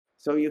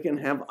So you can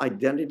have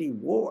identity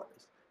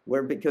wars,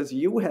 where because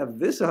you have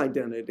this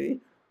identity,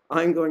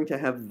 I'm going to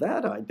have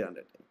that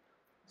identity.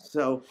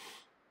 So,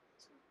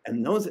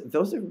 and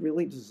those are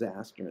really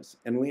disastrous.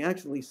 And we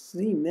actually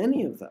see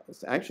many of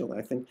those. Actually,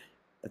 I think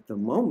at the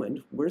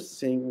moment, we're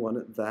seeing one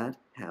of that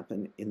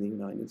happen in the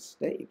United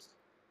States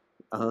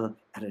at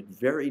a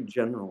very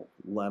general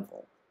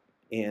level.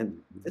 And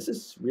this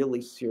is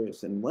really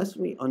serious. Unless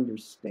we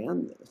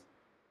understand this,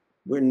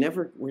 we're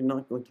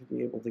not going to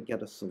be able to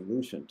get a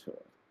solution to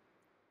it.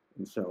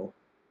 And so,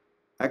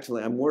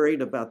 actually, I'm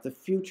worried about the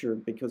future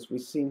because we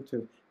seem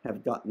to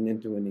have gotten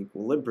into an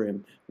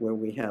equilibrium where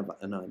we have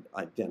an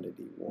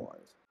identity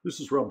wars.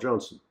 This is Rob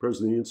Johnson,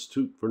 President of the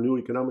Institute for New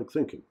Economic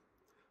Thinking.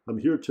 I'm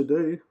here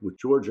today with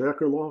George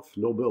Akerlof,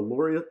 Nobel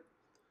laureate,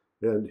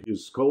 and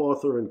his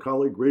co-author and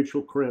colleague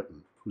Rachel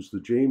Kranton, who's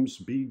the James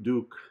B.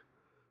 Duke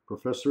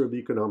Professor of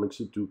Economics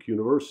at Duke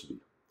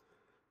University.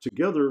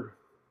 Together,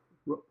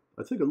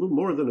 I think a little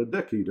more than a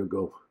decade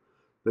ago,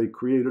 they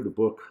created a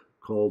book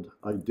called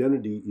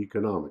Identity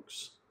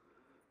Economics.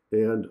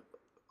 And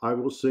I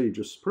will say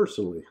just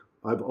personally,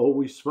 I've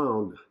always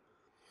found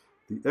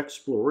the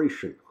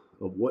exploration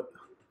of what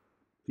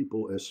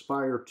people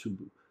aspire to,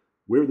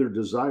 where their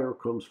desire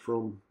comes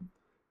from,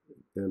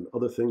 and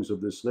other things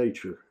of this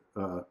nature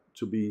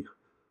to be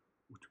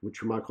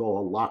what you might call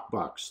a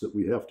lockbox that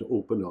we have to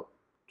open up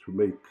to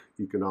make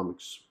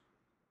economics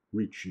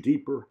reach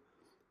deeper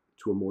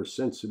to a more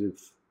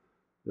sensitive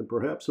and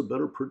perhaps a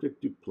better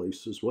predictive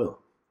place as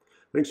well.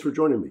 Thanks for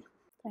joining me.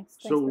 Thanks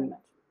very much.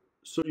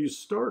 So you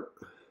start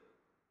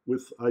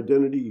with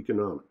identity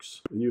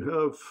economics, and you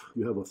have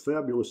a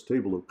fabulous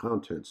table of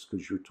contents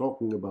because you're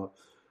talking about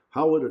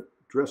how it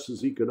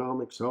addresses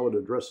economics, how it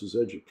addresses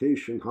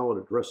education, how it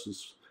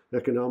addresses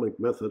economic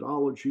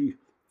methodology,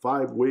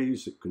 5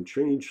 ways it can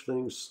change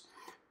things.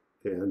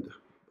 And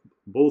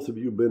both of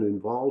you have been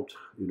involved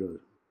in a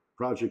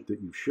project that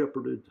you've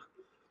shepherded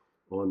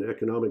on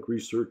economic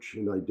research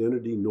in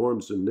identity,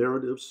 norms, and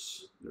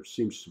narratives. There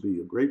seems to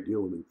be a great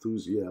deal of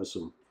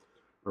enthusiasm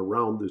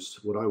around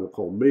this, what I will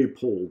call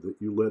maypole that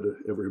you let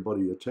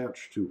everybody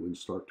attach to and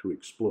start to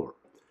explore.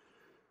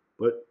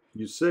 But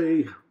you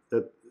say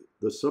that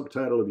the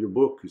subtitle of your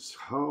book is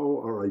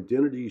How Our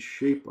Identities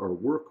Shape Our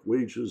Work,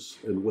 Wages,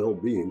 and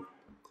Well-Being.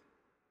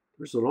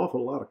 There's an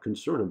awful lot of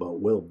concern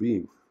about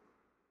well-being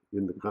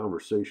in the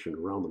conversation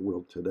around the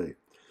world today.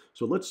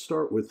 So let's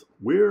start with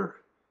what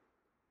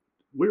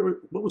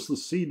was the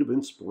seed of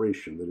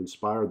inspiration that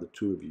inspired the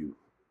two of you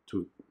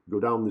to go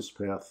down this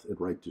path and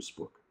write this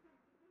book?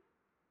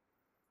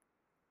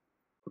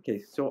 Okay,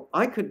 so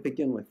I could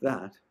begin with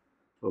that.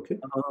 Okay.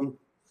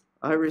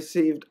 I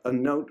received a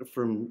note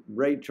from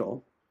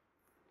Rachel,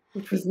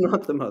 which was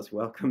not the most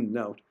welcome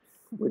note,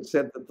 which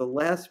said that the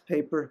last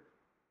paper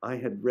I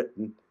had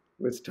written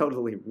was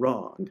totally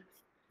wrong,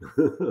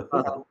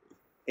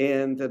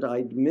 and that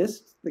I'd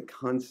missed the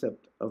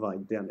concept of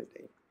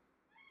identity.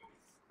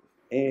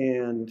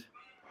 And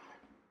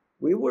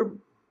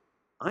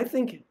I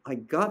think I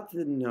got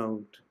the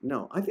note.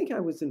 No, I think I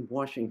was in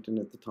Washington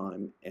at the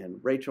time, and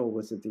Rachel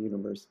was at the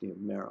University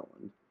of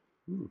Maryland.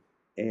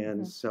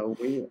 And so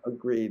we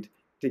agreed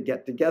to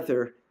get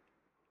together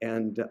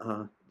and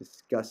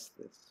discuss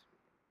this.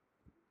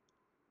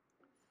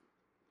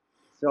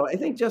 So I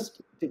think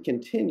just to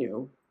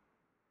continue,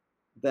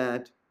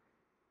 that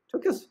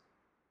took us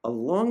a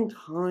long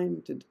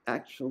time to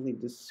actually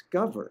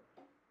discover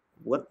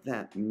what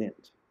that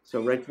meant. So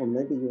Rachel,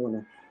 maybe you want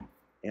to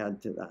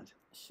add to that.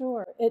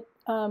 Sure.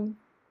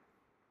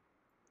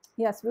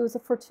 Yes, it was a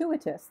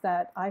fortuitous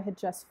that I had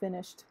just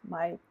finished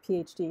my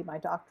PhD, my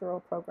doctoral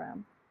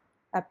program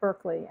at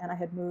Berkeley, and I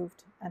had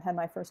moved and had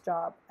my first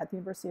job at the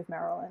University of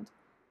Maryland.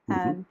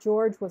 And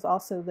George was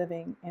also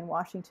living in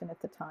Washington at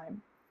the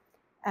time.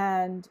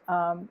 And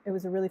it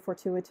was a really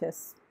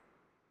fortuitous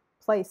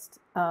place.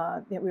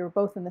 We were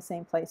both in the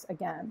same place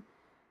again.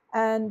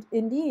 And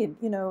indeed,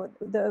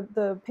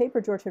 the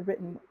paper George had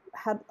written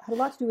had a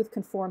lot to do with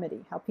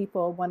conformity, how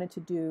people wanted to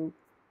do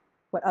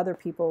what other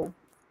people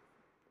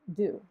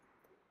do.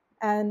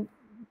 And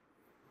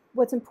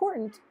what's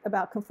important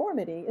about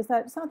conformity is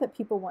that it's not that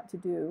people want to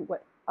do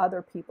what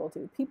other people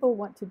do. People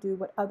want to do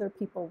what other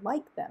people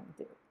like them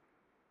do,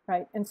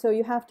 right? And so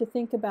you have to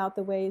think about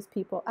the ways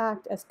people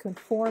act as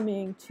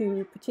conforming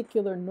to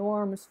particular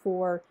norms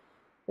for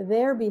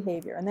their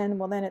behavior. And then,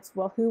 then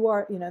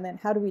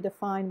how do we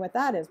define what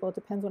that is? Well, it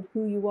depends on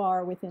who you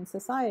are within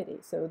society.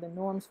 So the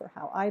norms for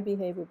how I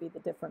behave would be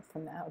different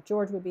from how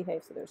George would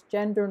behave. So there's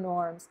gender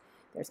norms,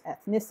 there's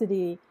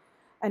ethnicity.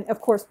 And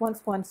of course,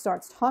 once one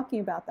starts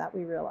talking about that,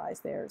 we realize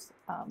there's,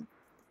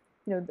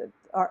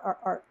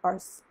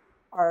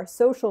 our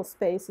social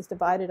space is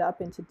divided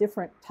up into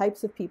different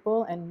types of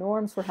people and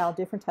norms for how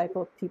different types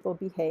of people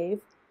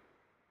behave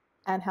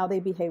and how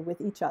they behave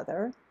with each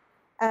other.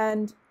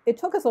 And it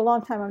took us a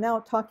long time. I'm now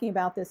talking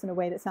about this in a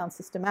way that sounds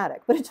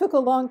systematic, but it took a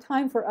long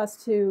time for us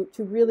to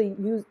really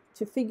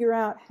figure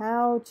out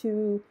how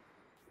to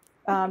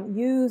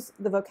use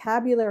the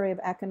vocabulary of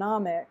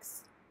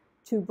economics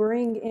to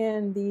bring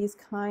in these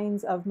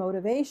kinds of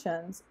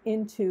motivations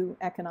into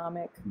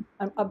economic,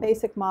 a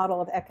basic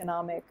model of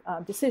economic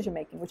decision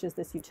making, which is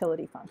this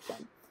utility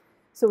function.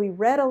 So we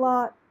read a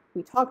lot,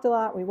 we talked a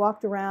lot, we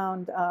walked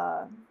around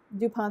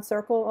DuPont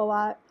Circle a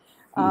lot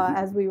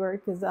as we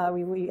were, because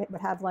we would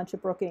have lunch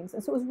at Brookings.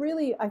 And so it was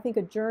really, I think,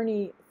 a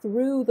journey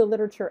through the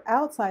literature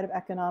outside of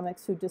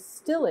economics to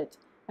distill it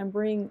and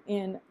bring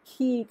in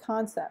key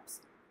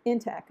concepts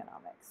into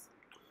economics.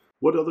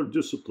 What other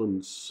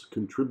disciplines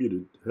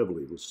contributed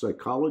heavily? Was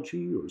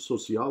psychology or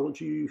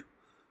sociology,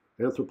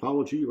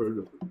 anthropology,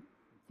 or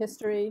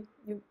history?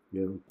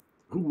 Yeah,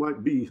 who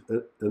might be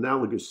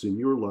analogous in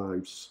your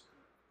lives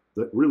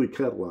that really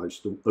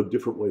catalyzed a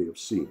different way of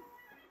seeing?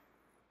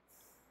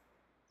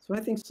 So I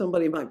think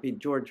somebody might be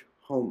George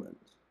Homans.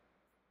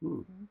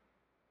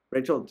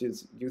 Rachel, do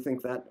you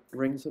think that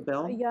rings a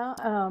bell? Yeah,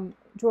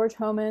 George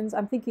Homans.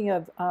 I'm thinking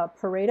of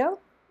Pareto.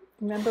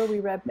 Remember,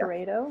 we read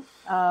Pareto.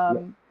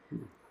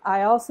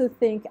 I also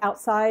think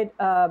outside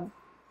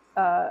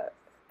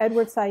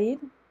Edward Said,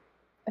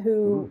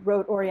 who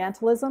wrote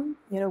Orientalism,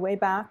 way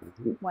back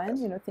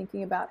when,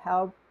 thinking about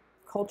how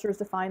cultures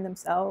define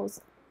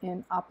themselves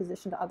in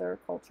opposition to other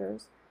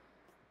cultures.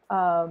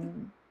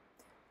 Who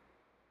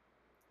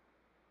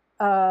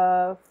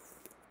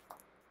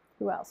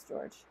else,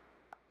 George?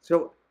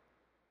 So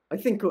I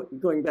think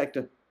going back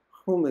to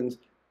Homans,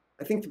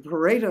 I think the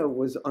Pareto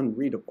was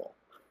unreadable.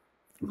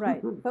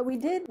 Right, but we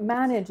did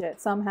manage it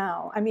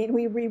somehow. I mean,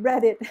 we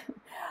reread it.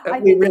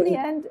 I think in the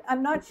end,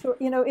 I'm not sure.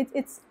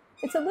 It's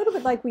a little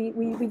bit like we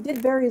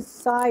did various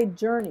side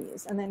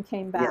journeys and then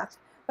came back. Yes.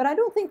 But I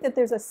don't think that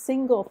there's a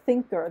single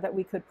thinker that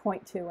we could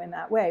point to in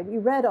that way. We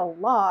read a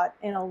lot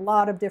in a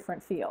lot of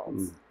different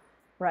fields,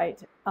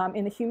 right?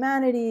 In the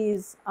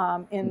humanities,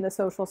 in the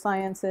social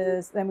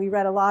sciences. Then we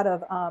read a lot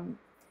of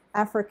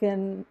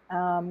African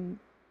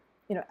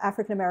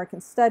African-American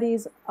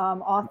studies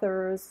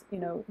authors,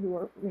 who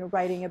were,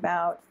 writing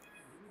about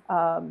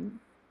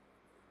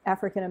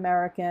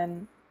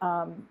African-American,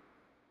 the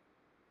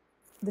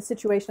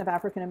situation of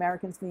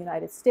African-Americans in the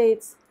United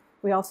States.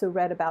 We also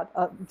read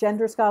about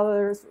gender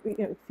scholars,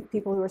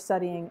 people who are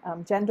studying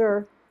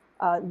gender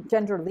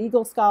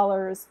legal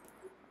scholars.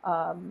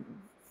 So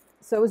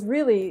it was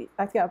really,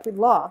 I forgot,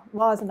 law.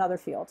 Law is another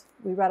field.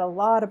 We read a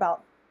lot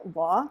about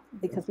law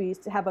because we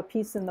used to have a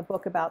piece in the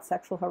book about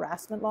sexual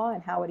harassment law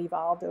and how it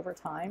evolved over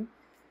time.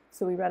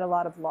 So we read a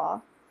lot of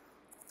law.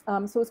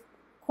 So it's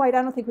quite,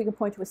 I don't think we can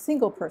point to a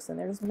single person.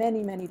 There's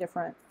many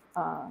different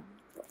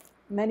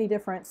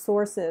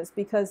sources,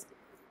 because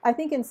I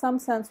think in some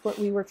sense what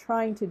we were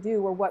trying to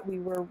do, or what we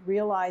were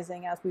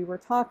realizing as we were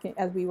talking,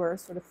 as we were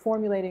sort of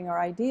formulating our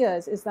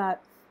ideas, is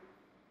that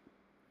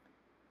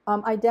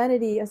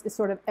identity is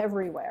sort of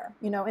everywhere,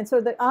 and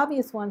so the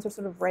obvious ones are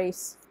sort of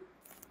race,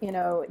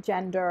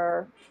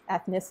 gender,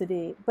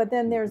 ethnicity, but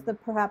then there's the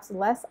perhaps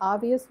less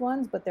obvious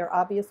ones, but they're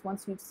obvious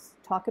once you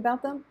talk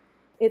about them.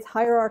 It's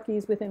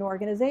hierarchies within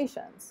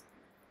organizations,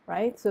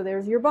 right? So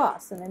there's your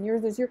boss, and then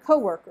there's your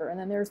coworker, and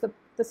then there's the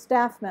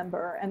staff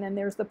member, and then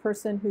there's the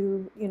person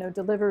who,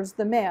 delivers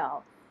the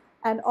mail.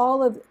 And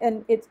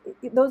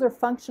those are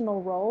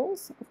functional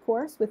roles, of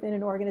course, within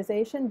an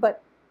organization,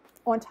 but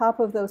on top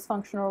of those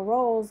functional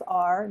roles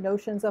are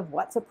notions of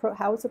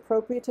how it's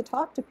appropriate to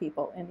talk to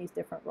people in these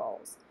different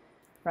roles.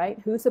 Right?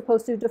 Who's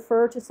supposed to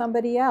defer to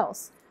somebody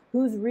else?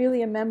 Who's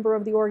really a member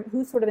of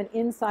who's sort of an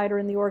insider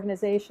in the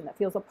organization that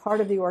feels a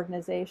part of the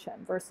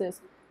organization,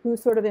 versus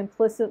who's sort of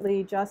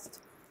implicitly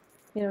just,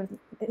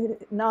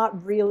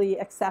 not really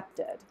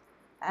accepted.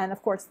 And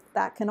of course,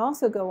 that can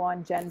also go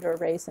on gender,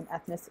 race, and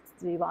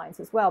ethnicity lines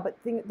as well. But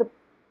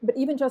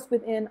even just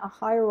within a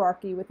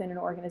hierarchy within an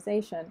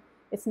organization,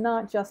 it's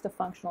not just a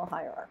functional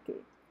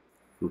hierarchy.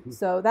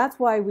 So that's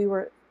why we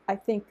were, I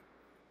think,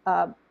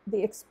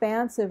 the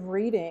expansive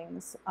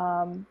readings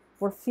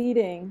were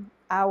feeding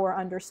our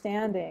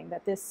understanding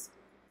that this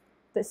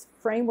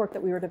framework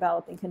that we were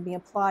developing can be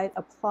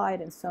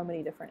applied in so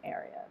many different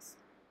areas.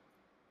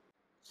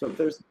 So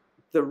there's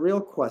the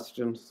real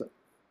questions.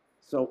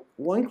 So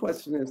one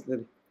question is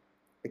that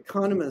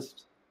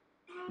economists,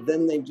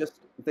 then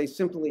they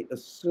simply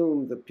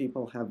assume that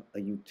people have a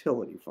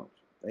utility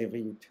function. They have a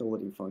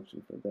utility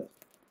function for this.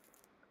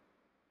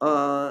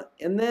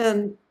 And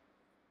then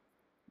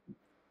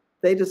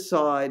they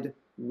decide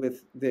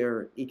with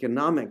their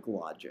economic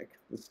logic,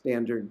 the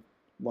standard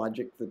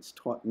logic that's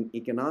taught in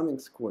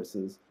economics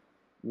courses,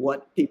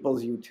 what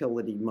people's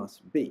utility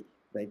must be.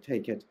 They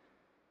take it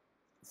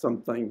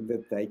something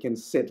that they can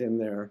sit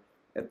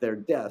at their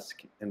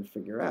desk and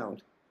figure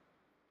out.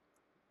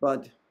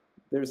 But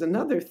there's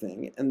another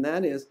thing, and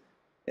that is,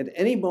 at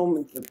any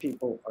moment that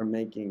people are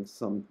making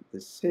some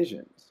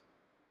decisions,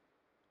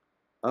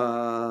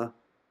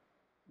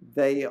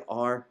 they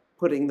are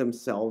putting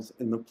themselves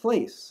in the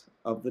place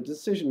of the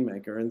decision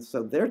maker. And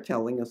so they're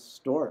telling a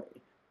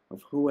story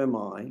of who am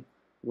I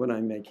when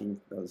I'm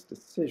making those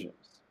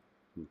decisions.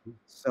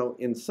 So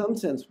in some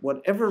sense,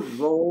 whatever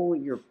role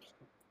you're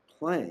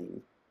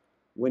playing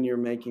when you're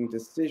making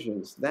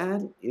decisions,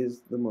 that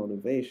is the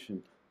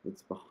motivation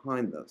that's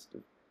behind those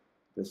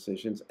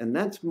decisions. And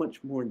that's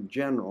much more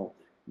general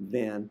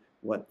than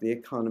what the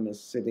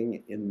economists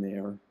sitting in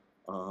their,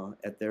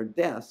 at their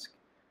desk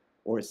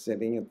or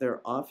sitting at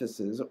their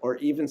offices or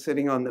even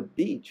sitting on the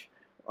beach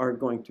are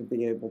going to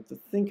be able to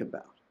think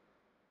about.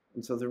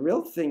 And so the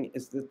real thing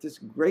is that this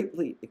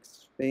greatly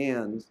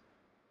expands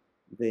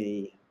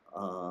the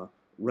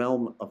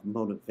realm of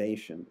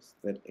motivations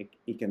that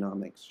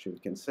economics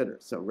should consider.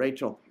 So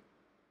Rachel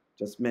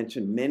just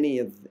mentioned many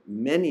of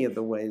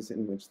the ways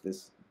in which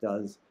this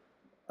does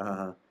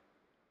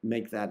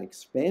make that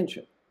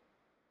expansion.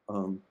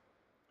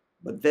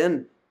 But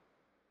then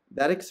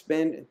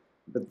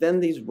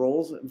these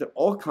roles,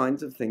 all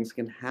kinds of things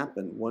can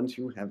happen once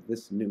you have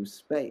this new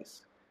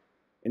space.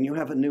 And you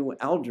have a new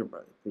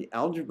algebra. The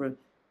algebra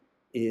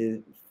is,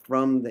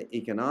 from the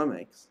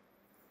economics,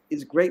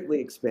 is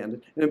greatly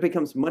expanded, and it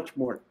becomes much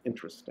more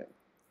interesting.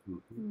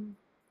 Mm-hmm.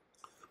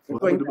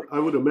 Well, I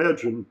would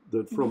imagine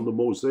that from the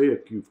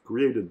mosaic you've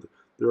created,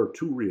 there are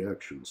two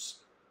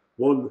reactions.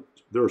 One,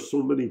 there are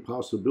so many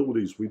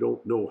possibilities, we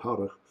don't know how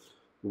to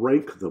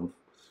rank them.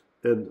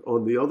 And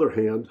on the other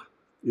hand,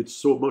 it's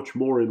so much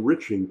more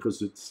enriching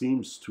because it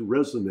seems to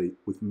resonate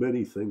with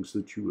many things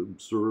that you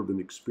observe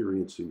and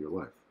experience in your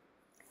life.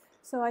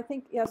 So I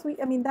think, yes,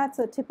 I mean, that's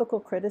a typical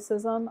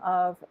criticism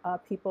of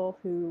people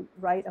who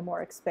write a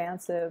more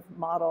expansive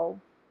model,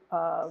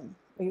 a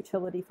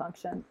utility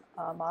function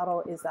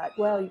model, is that,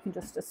 well, you can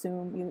just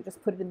assume, you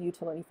just put it in the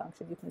utility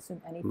function, you can assume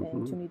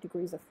anything, too many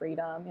degrees of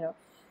freedom, you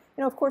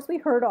know, of course we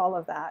heard all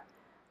of that.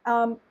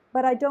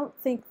 But I don't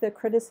think the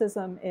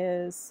criticism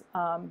is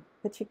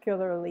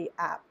particularly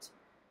apt,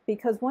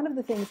 because one of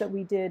the things that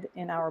we did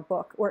in our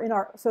book, or in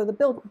our, so the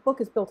book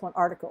is built on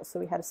articles,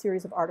 so we had a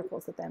series of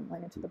articles that then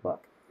went into the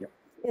book,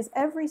 is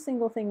every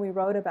single thing we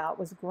wrote about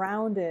was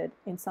grounded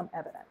in some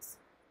evidence.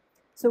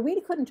 So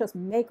we couldn't just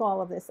make all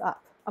of this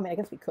up. I mean, I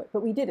guess we could, but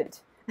we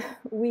didn't.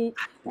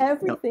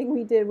 Everything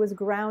we did was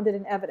grounded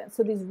in evidence.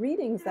 So these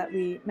readings that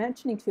we're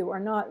mentioning to are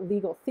not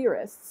legal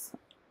theorists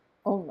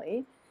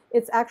only.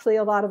 It's actually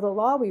a lot of the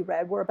law we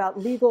read were about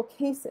legal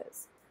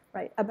cases,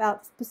 right?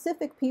 About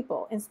specific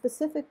people in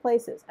specific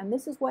places, and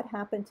this is what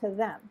happened to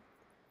them,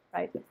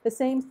 right? The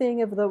same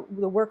thing of the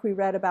work we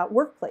read about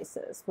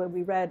workplaces, where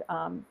we read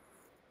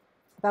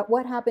about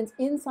what happens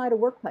inside a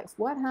workplace.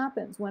 What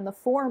happens when the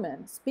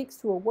foreman speaks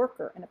to a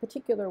worker in a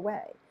particular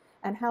way,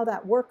 and how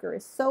that worker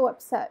is so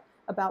upset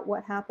about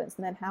what happens,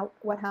 and then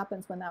what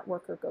happens when that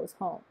worker goes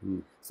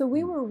home. So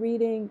we were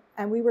reading,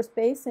 and we were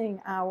basing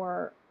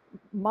our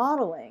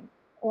modeling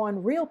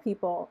on real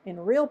people in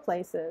real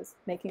places,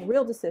 making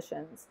real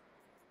decisions,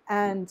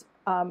 and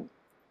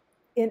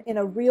in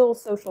a real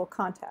social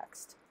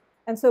context.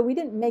 And so we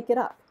didn't make it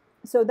up.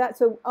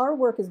 So our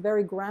work is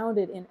very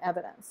grounded in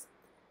evidence.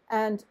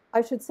 And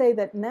I should say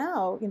that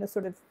now, you know,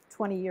 sort of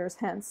 20 years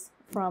hence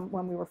from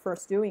when we were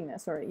first doing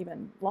this, or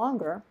even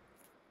longer,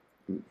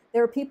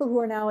 there are people who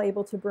are now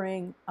able to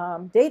bring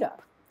data.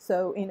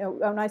 So, you know,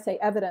 when I say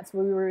evidence,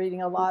 we were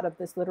reading a lot of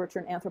this literature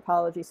in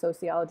anthropology,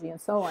 sociology,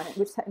 and so on,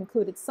 which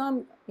included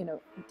some, you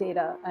know,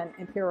 data and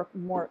empirical,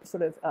 more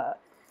sort of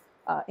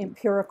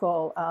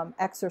empirical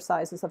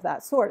exercises of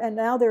that sort. And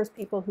now there's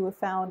people who have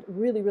found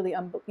really, really,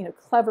 you know,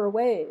 clever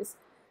ways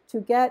to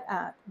get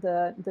at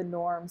the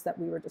norms that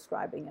we were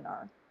describing in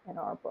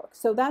our book.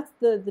 So that's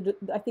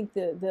I think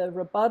the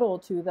rebuttal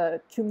to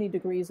the too many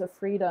degrees of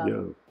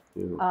freedom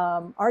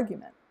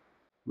argument.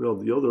 Well,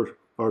 the other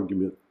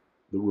argument,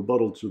 the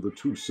rebuttal to the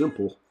too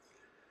simple,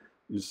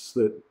 is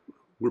that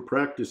we're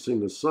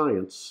practicing a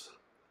science,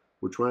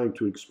 we're trying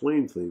to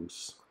explain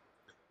things,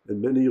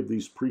 and many of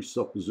these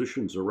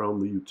presuppositions around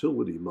the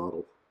utility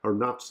model are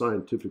not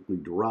scientifically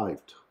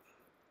derived.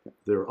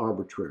 They're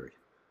arbitrary.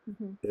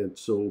 And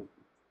so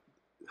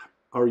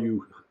are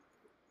you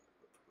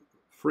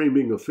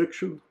framing a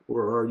fiction,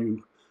 or are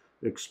you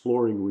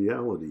exploring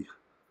reality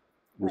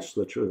with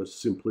such a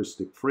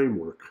simplistic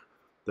framework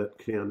that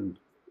can,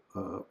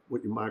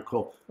 what you might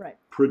call,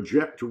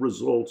 project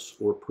results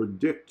or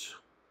predict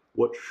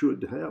what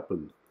should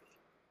happen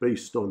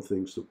based on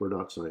things that were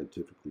not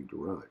scientifically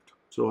derived?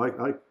 So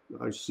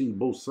I see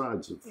both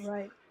sides of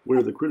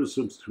where the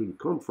criticisms could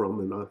come from,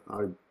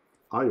 and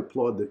I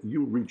applaud that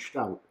you reached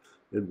out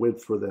and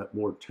went for that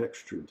more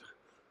textured,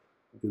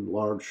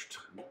 enlarged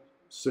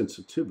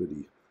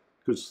sensitivity,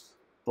 because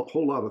a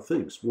whole lot of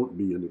things won't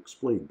be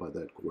explained by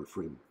that core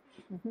framework.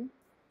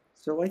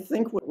 So I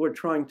think what we're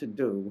trying to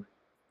do,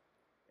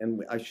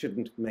 and I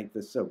shouldn't make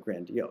this so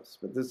grandiose,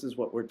 but this is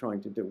what we're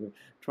trying to do. We're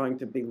trying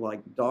to be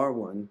like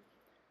Darwin,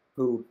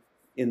 who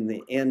in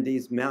the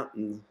Andes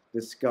Mountains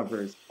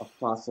discovers a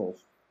fossil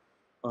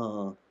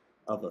of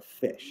a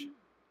fish.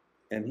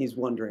 And he's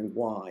wondering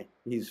why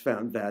he's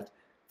found that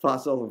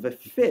fossil of a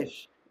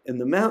fish in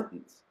the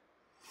mountains.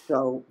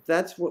 So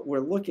that's what we're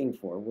looking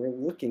for. We're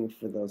looking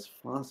for those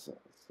fossils.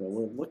 So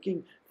we're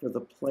looking for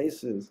the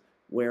places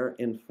where,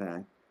 in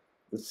fact,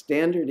 the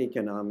standard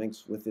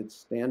economics with its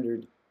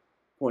standard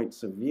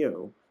points of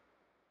view,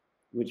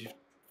 which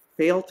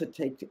fail to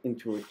take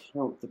into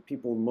account that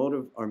people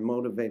are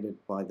motivated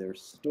by their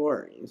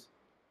stories,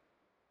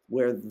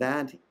 where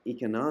that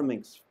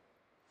economics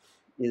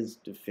is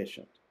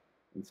deficient.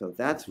 And so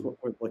that's what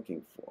we're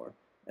looking for.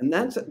 And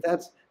that's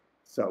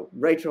so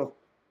Rachel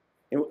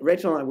and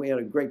I, we had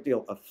a great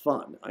deal of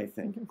fun, I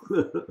think,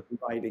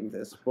 writing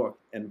this book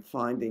and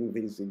finding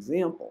these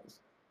examples.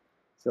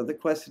 So the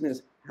question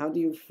is, how do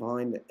you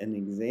find an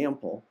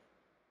example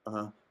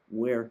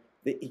where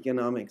the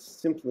economics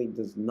simply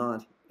does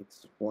not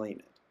explain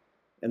it?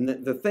 And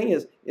the thing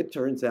is, it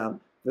turns out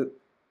that,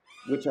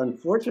 which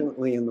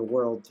unfortunately in the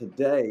world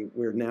today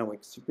we're now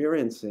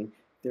experiencing,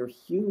 there are a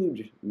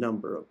huge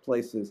number of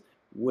places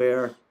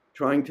where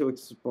trying to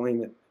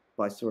explain it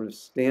by sort of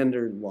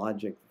standard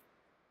logic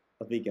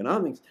of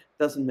economics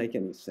doesn't make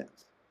any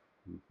sense.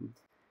 Mm-hmm.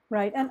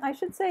 Right, and I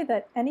should say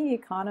that any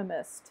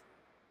economist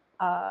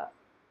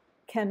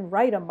can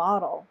write a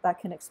model that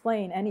can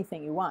explain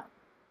anything you want.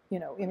 You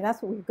know, I mean,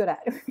 that's what we're good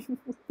at.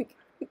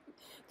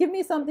 Give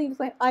me something to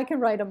explain, I can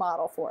write a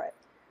model for it.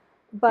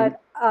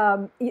 But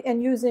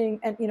and using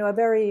a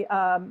very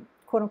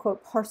quote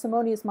unquote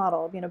parsimonious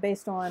model,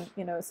 based on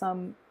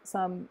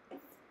some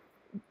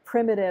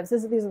primitives.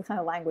 These are the kind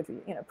of language,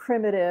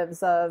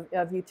 primitives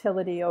of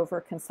utility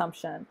over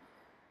consumption.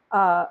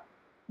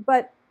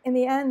 But in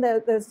the end,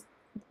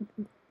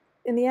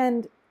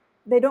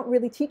 they don't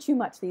really teach you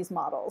much, these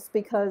models,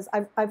 because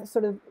I've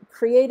sort of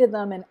created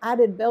them and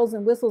added bells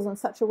and whistles in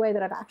such a way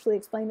that I've actually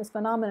explained this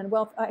phenomenon.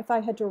 Well, if I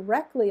had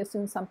directly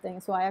assumed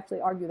something, so I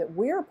actually argue that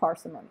we're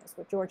parsimonious,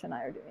 what George and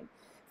I are doing.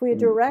 If we had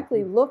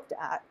directly looked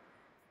at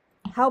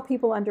how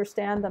people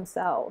understand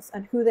themselves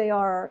and who they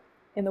are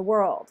in the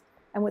world,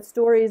 and what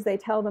stories they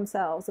tell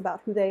themselves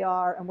about who they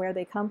are and where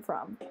they come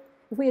from,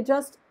 if we had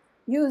just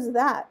used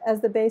that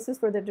as the basis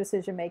for their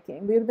decision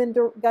making, we would have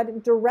been gotten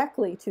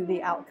directly to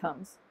the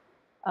outcomes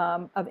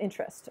of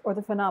interest or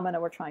the phenomena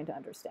we're trying to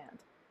understand.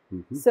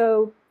 Mm-hmm.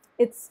 So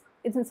it's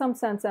in some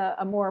sense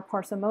a more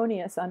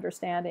parsimonious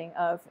understanding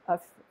of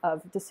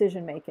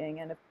decision making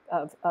and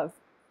of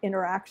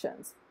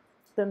interactions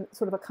than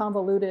sort of a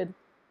convoluted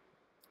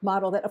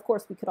model that, of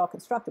course, we could all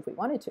construct if we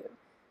wanted to,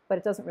 but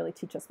it doesn't really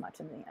teach us much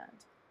in the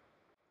end.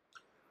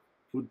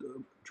 Well,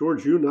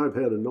 George, you and I have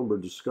had a number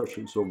of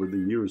discussions over the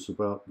years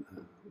about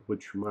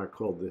what you might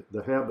call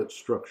the habit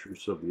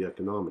structures of the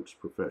economics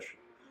profession.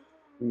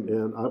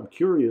 And I'm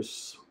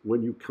curious,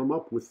 when you come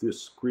up with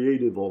this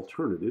creative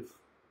alternative,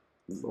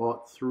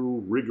 thought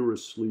through,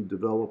 rigorously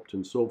developed,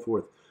 and so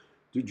forth,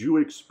 did you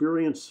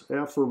experience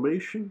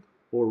affirmation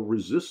or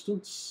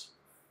resistance,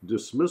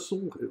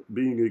 dismissal,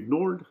 being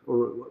ignored?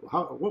 Or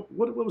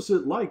what was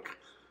it like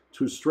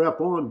to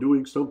strap on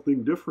doing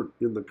something different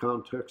in the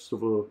context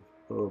of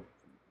a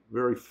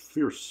very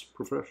fierce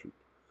profession?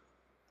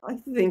 I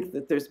think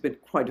that there's been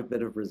quite a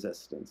bit of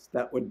resistance.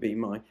 That would be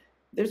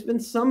there's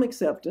been some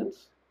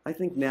acceptance. I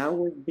think now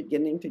we're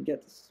beginning to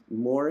get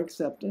more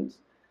acceptance,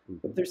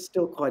 but there's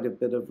still quite a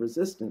bit of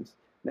resistance.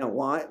 Now,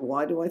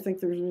 why do I think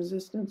there's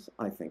resistance?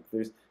 I think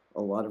there's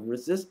a lot of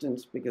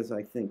resistance because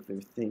I think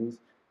there's things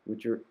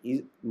which are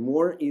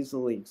more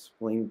easily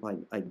explained by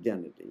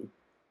identity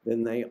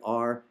than they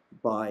are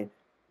by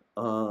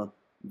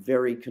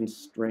very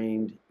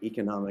constrained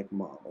economic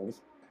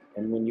models.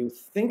 And when you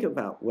think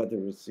about whether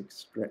it's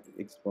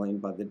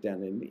explained by the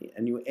identity,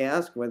 and you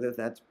ask whether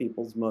that's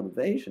people's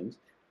motivations,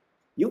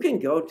 you can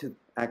go to,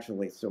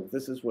 so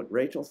this is what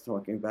Rachel's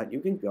talking about, you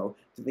can go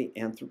to the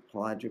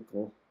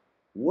anthropological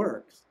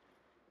works,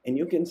 and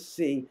you can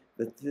see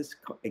that this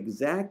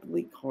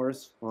exactly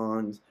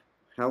corresponds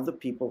how the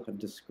people have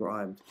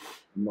described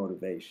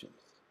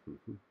motivations.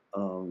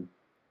 Mm-hmm.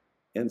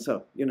 And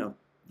so,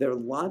 there are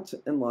lots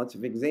and lots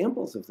of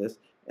examples of this.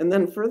 And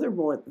then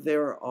furthermore,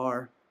 there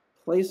are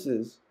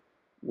places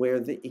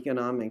where the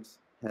economics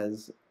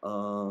has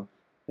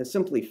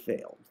simply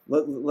failed.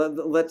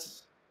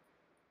 Let's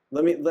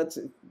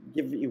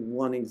give you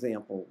one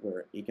example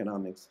where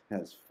economics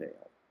has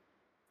failed.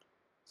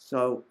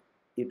 So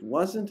it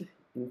wasn't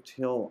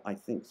until, I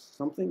think,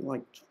 something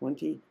like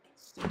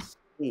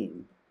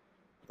 2016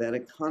 that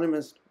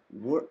economists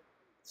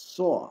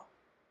saw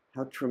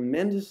how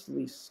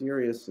tremendously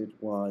serious it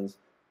was,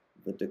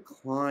 the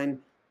decline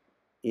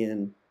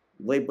in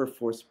labor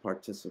force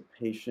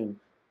participation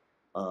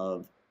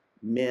of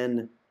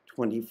men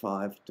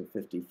 25 to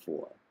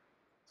 54.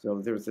 So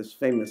there's this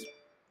famous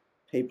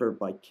paper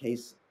by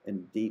Case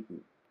and Deaton.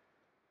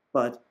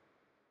 But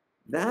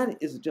that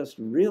is just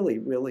really,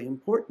 really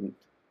important,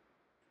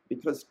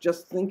 because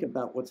just think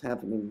about what's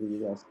happening in the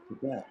U.S.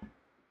 today.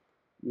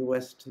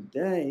 U.S.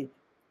 today,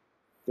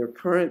 there are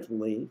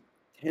currently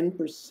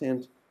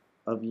 10%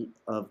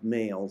 of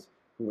males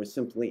who are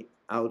simply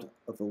out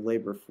of the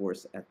labor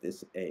force at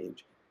this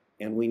age.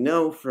 And we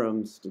know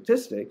from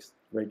statistics,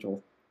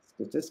 Rachel,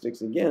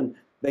 statistics again,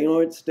 they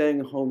aren't staying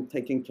home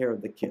taking care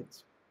of the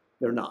kids.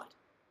 They're not.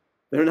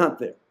 They're not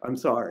there. I'm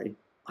sorry.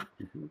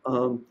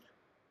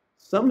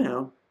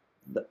 Somehow,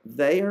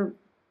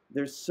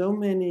 there's so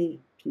many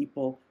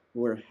people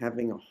who are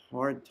having a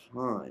hard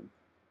time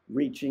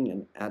reaching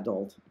an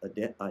adult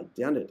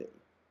identity.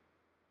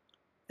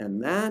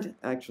 And that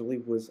actually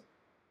was,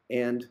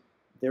 and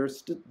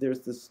there's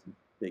this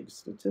big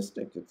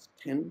statistic. It's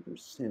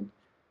 10%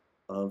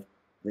 of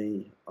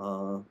the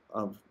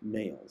of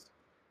males,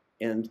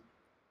 and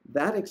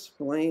that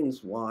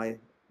explains why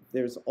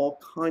there's all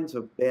kinds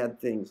of bad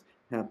things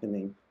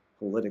happening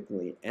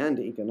politically and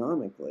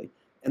economically.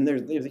 And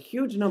there's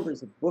huge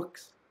numbers of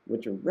books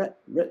which are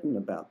written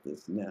about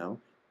this now,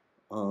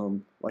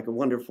 like a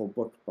wonderful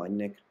book by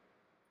Nick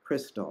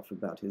Kristof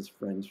about his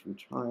friends from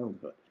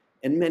childhood,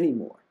 and many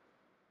more.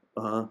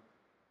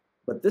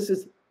 But this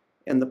is,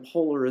 and the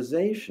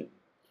polarization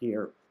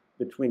here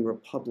between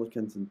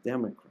Republicans and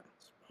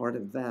Democrats, part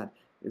of that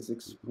is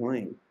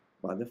explained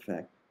by the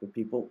fact that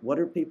people, what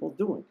are people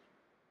doing?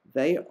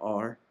 They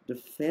are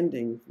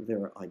defending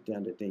their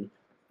identity.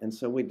 And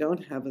so we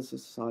don't have a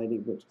society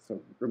which,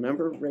 so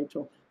remember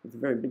Rachel, at the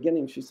very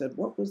beginning, she said,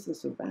 what was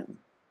this about? It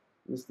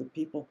was the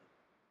people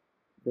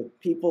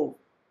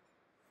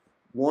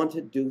want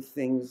to do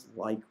things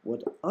like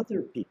what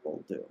other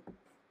people do.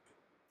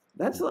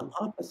 That's the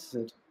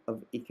opposite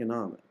of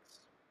economics.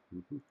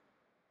 Mm-hmm.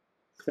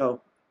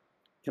 So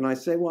can I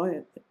say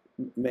why?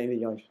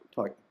 Maybe I should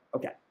talk.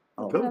 Okay.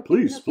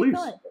 Please.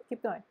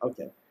 Keep going.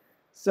 Okay.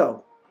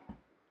 So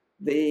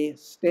the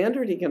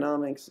standard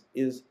economics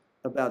is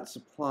about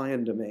supply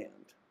and demand.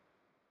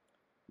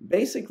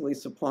 Basically,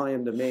 supply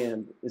and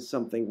demand is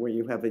something where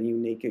you have a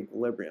unique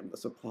equilibrium. The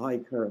supply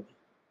curve,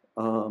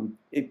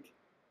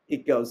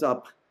 it goes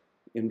up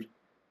and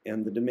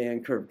the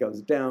demand curve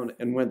goes down,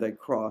 and when they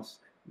cross,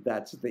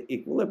 that's the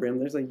equilibrium.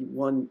 There's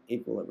one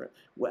equilibrium.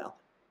 Well,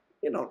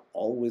 you don't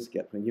always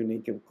get a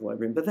unique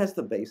equilibrium, but that's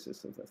the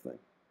basis of the thing.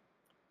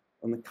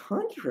 On the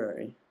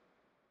contrary,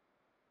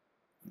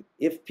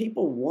 if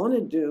people want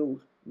to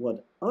do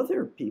what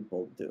other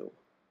people do,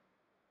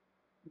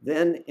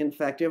 then in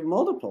fact you have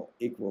multiple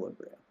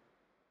equilibria.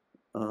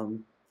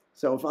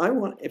 So if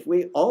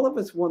all of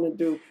us want to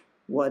do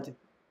what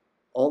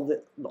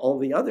all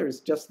the others,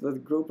 just the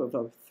group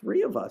of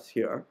three of us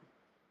here,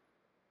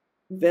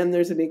 then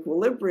there's an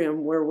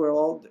equilibrium where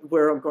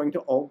we're going to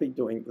all be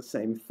doing the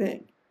same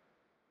thing,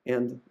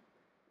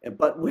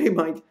 but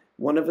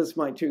one of us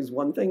might choose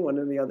one thing, one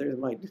of the others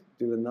might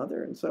do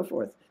another, and so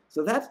forth.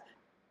 So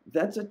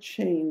that's a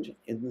change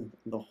in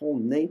the whole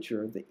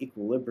nature of the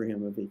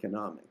equilibrium of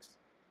economics.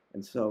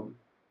 And so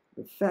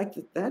the fact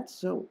that that's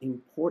so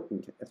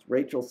important, as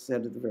Rachel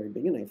said at the very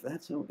beginning, if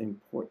that's so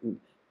important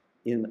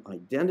in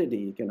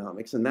identity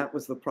economics, and that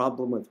was the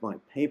problem with my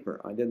paper,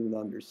 I didn't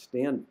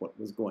understand what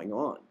was going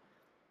on,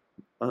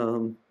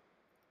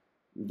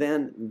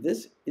 then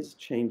this is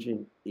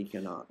changing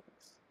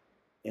economics.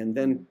 And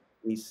then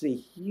we see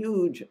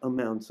huge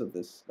amounts of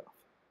this stuff.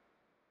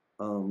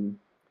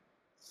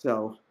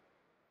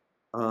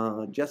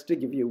 Just to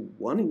give you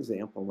one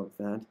example of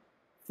that,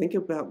 think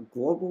about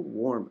global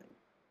warming.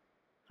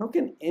 How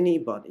can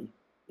anybody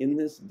in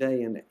this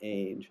day and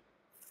age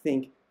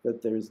think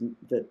that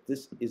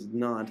this is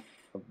not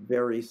a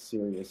very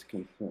serious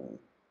concern?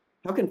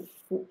 How can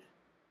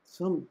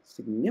some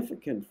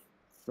significant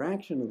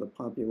fraction of the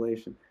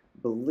population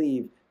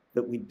believe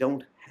that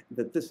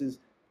that this is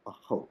a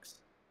hoax?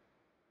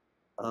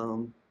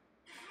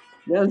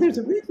 Now, there's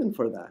a reason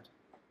for that.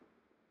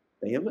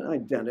 They have an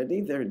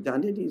identity. Their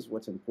identity is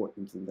what's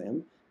important to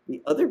them.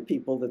 The other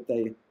people that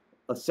they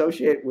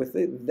associate with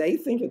it, they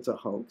think it's a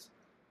hoax.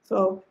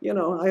 So,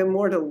 I have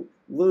more to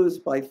lose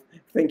by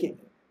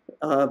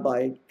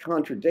by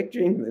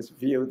contradicting this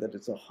view that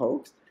it's a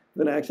hoax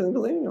than actually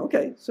believing,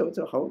 okay, so it's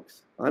a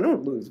hoax. I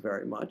don't lose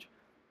very much.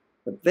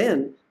 But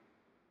then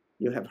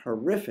you have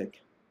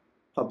horrific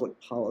public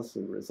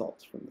policy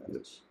results from this.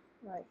 Yes.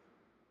 Right.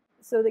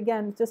 So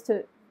again, just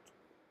to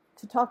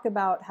talk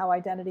about how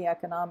identity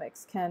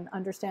economics can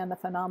understand the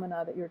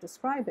phenomena that you're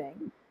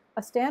describing,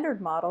 a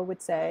standard model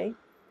would say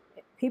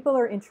people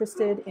are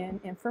interested in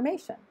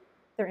information.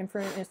 They're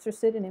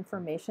interested in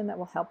information that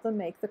will help them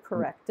make the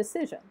correct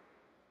decision,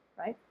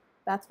 right?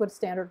 That's what a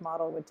standard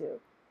model would do.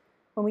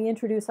 When we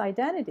introduce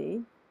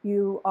identity,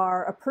 you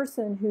are a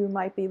person who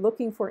might be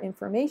looking for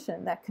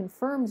information that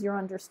confirms your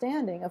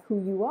understanding of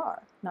who you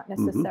are, not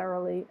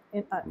necessarily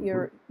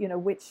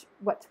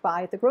what to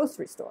buy at the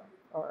grocery store,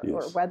 or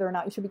whether or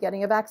not you should be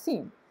getting a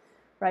vaccine,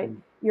 right?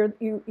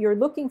 You're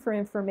looking for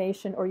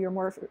information, or you're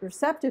more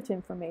receptive to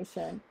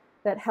information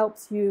that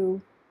helps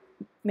you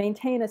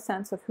maintain a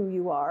sense of who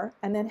you are,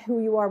 and then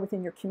who you are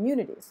within your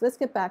community. So let's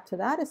get back to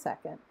that a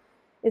second,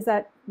 is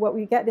that what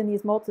we get in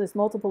these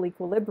multiple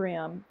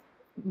equilibrium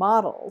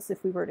models,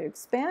 if we were to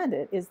expand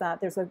it, is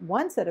that there's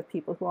one set of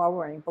people who are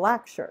wearing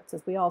black shirts,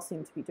 as we all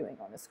seem to be doing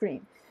on the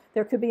screen.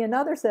 There could be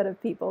another set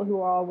of people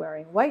who are all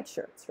wearing white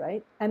shirts,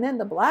 right? And then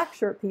the black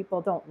shirt people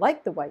don't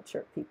like the white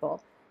shirt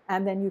people.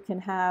 And then you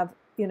can have,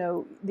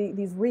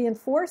 these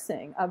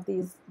reinforcing of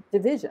these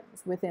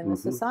divisions within the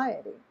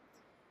society.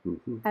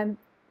 And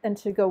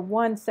to go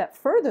one step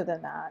further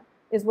than that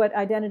is what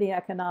identity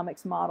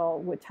economics model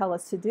would tell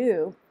us to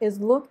do, is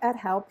look at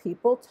how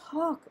people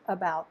talk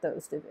about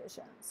those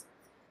divisions.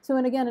 So,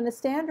 and again, in a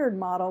standard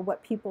model,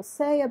 what people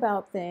say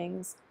about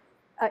things,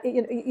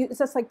 it's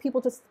just like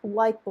people just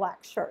like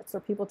black shirts,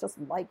 or people just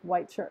like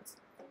white shirts.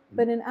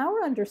 But in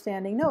our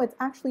understanding, no, it's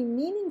actually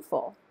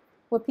meaningful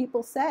what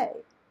people say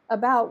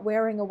about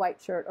wearing a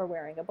white shirt or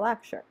wearing a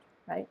black shirt,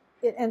 right?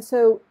 And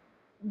so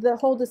the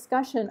whole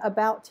discussion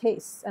about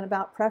tastes and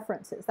about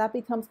preferences, that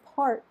becomes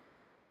part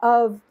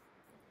of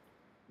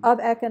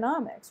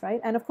economics, right?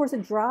 And of course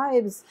it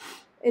drives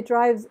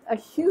a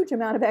huge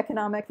amount of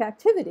economic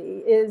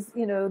activity, is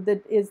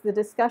the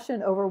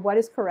discussion over what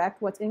is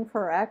correct, what's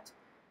incorrect.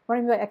 What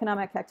I mean by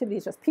economic activity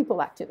is just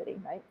people activity,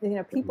 right?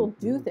 People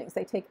do things,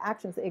 they take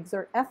actions, they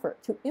exert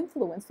effort to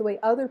influence the way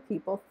other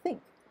people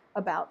think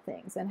about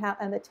things, and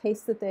the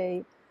taste that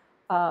they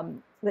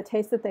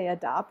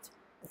adopt,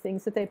 the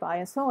things that they buy,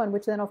 and so on,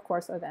 which then of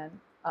course are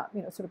then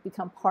sort of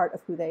become part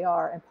of who they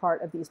are and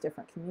part of these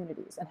different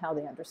communities and how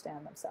they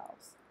understand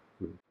themselves.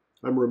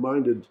 I'm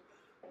reminded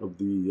of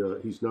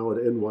he's now at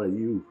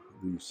NYU,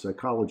 the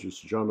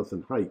psychologist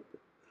Jonathan Haidt,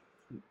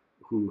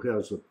 who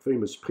has a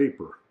famous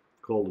paper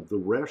called The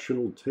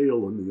Rational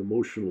Tail and the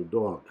Emotional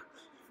Dog.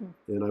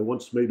 And I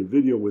once made a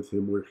video with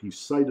him where he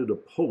cited a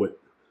poet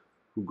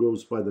who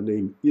goes by the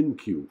name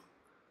InQ,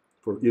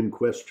 for in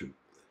question.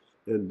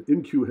 And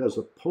InQ has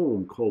a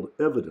poem called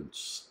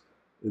Evidence.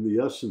 And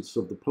the essence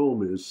of the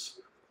poem is,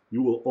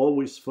 you will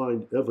always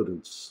find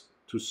evidence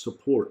to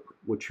support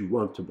what you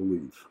want to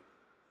believe.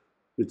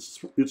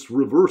 It's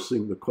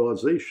reversing the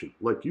causation,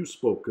 like you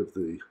spoke of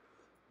the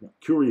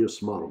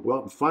curious model. Go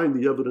out and find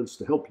the evidence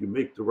to help you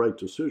make the right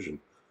decision.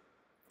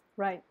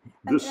 Right.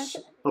 This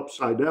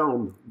upside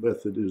down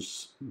method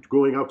is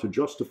going out to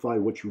justify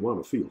what you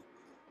want to feel.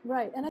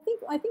 Right, and I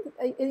think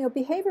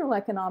behavioral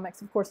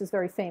economics, of course, is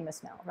very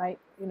famous now, right?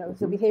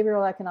 So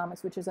behavioral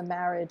economics, which is a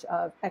marriage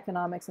of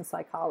economics and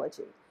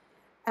psychology,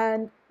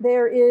 and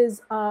there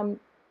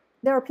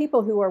are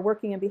people who are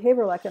working in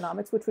behavioral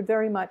economics, which would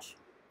very much,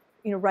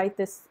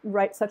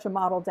 write such a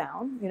model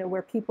down,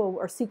 where people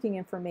are seeking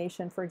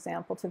information, for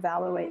example, to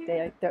evaluate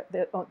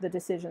the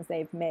decisions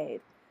they've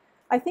made.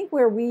 I think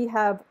where we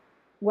have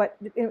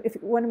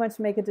if one wants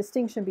to make a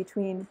distinction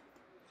between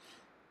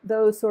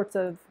those sorts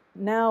of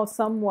now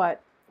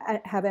somewhat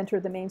have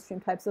entered the mainstream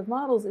types of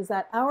models, is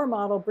that our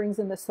model brings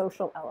in the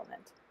social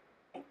element,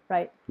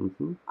 right?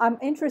 I'm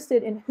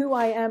interested in who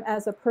I am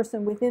as a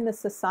person within the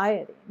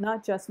society,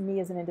 not just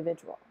me as an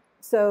individual.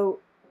 So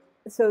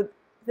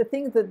the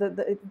thing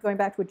that going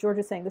back to what George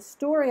is saying, the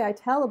story I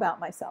tell about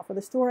myself, or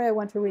the story I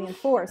want to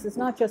reinforce, is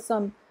not just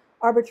some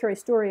arbitrary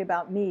story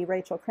about me,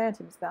 Rachel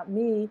Kranton. It's about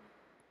me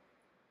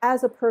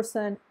as a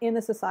person in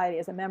the society,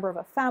 as a member of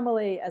a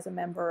family, as a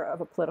member of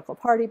a political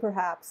party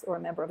perhaps, or a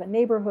member of a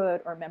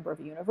neighborhood, or a member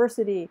of a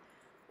university,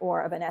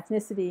 or of an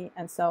ethnicity,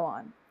 and so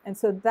on. And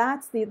so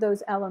that's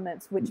those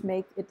elements which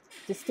make it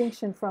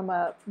distinction from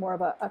more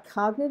of a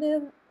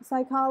cognitive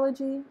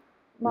psychology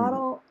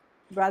model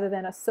rather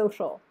than a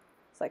social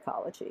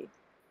psychology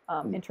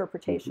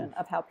interpretation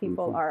of how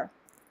people are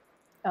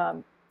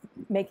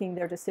making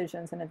their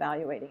decisions and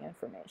evaluating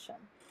information.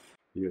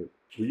 Yeah.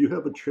 Well, you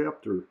have a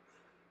chapter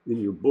in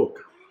your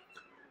book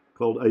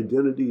called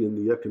Identity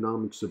in the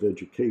Economics of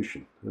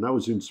Education. And I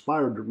was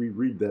inspired to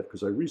reread that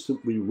because I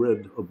recently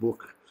read a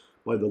book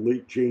by the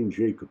late Jane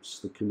Jacobs,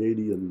 the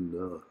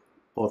Canadian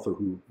author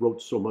who wrote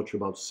so much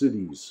about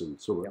cities and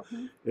so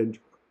on. And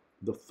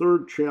the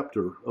third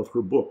chapter of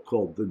her book,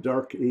 called The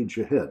Dark Age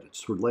Ahead,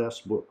 it's her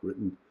last book,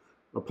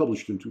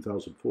 published in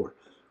 2004,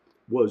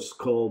 was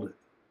called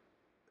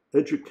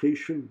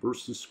Education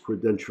versus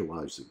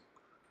Credentializing.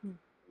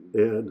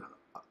 And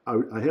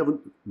I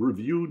haven't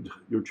reviewed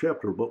your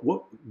chapter, but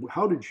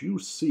how did you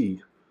see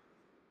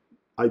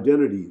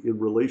identity in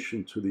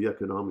relation to the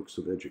economics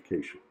of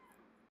education?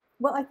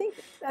 Well, I think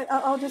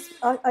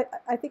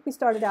I think we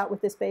started out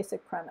with this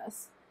basic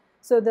premise.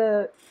 So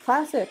the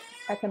classic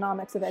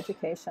economics of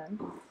education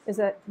is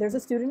that there's a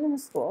student in a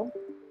school,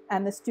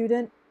 and the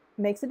student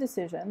makes a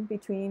decision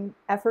between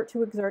effort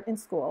to exert in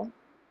school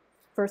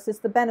versus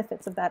the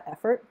benefits of that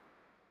effort,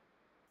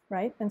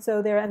 right? And so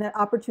and the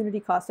opportunity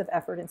cost of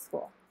effort in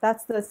school.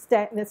 That's the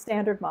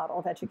standard model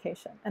of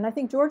education. And I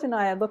think George and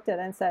I looked at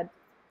it and said,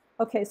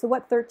 okay, so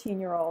what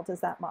 13-year-old does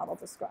that model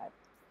describe?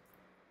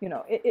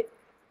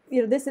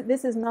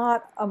 This is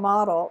not a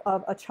model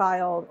of a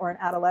child or an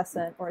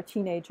adolescent or a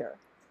teenager.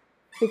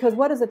 Because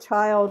what is a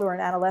child or an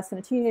adolescent,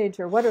 a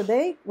teenager, what are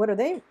they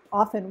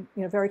often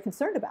very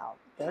concerned about?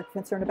 They're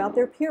concerned about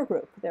their peer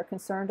group. They're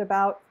concerned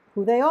about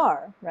who they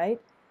are, right?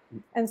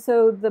 And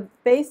so the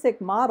basic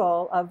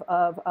model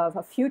of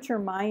a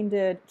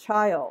future-minded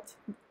child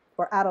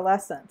or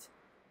adolescent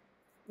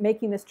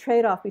making this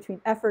trade-off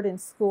between effort in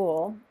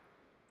school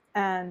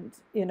and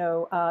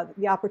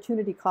the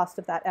opportunity cost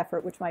of that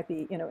effort, which might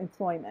be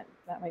employment.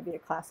 That might be a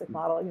classic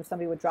model.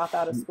 Somebody would drop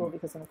out of school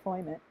because of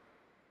employment.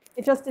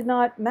 It just did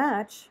not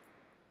match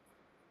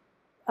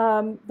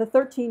the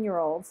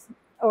 13-year-olds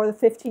or the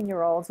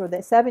 15-year-olds or the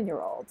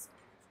 7-year-olds,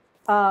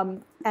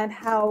 and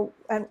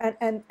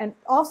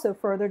also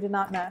further did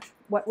not match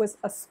what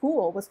a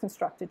school was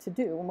constructed to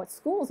do and what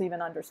schools even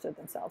understood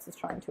themselves as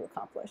trying to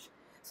accomplish.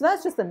 So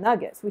that's just the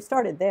nuggets. We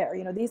started there.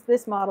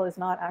 This model is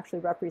not actually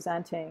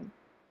representing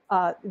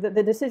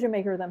the decision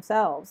maker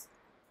themselves.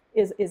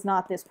 Is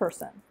not this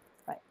person.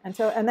 Right.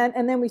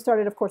 And then we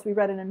started, of course, we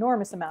read an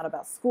enormous amount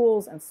about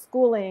schools and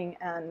schooling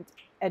and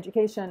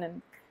education.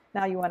 And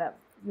now you want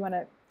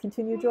to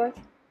continue, George?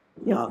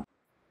 Yeah.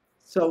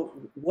 So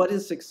what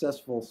is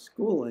successful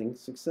schooling?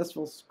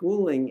 Successful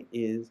schooling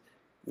is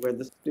where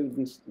the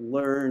students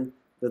learn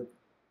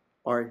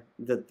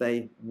that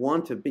they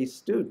want to be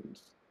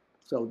students.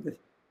 So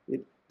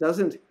it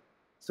doesn't,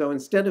 so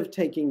instead of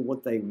taking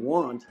what they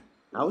want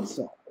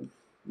outside,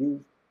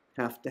 you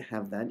have to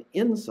have that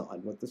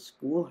inside, what the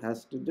school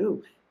has to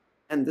do.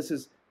 And this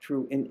is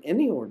true in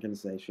any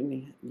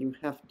organization. You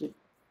have to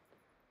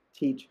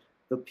teach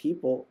the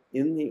people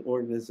in the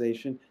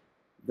organization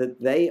that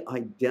they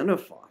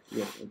identify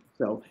with it.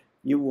 So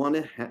you want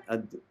to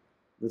have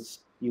this.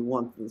 You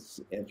want this.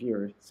 If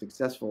you're a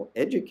successful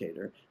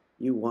educator,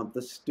 you want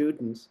the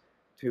students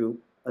to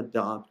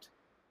adopt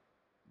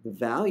the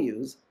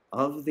values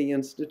of the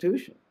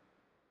institution,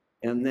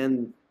 and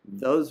then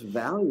those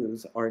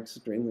values are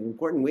extremely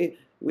important.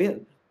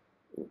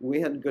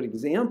 We had a good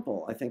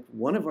example. I think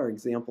one of our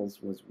examples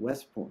was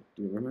West Point.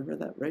 Do you remember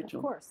that, Rachel?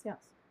 Of course, yes.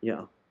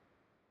 Yeah.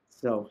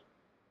 So,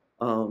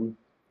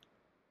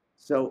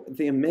 so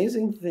the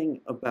amazing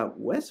thing about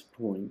West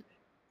Point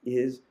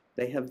is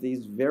they have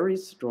these very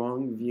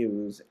strong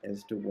views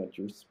as to what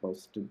you're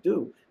supposed to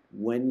do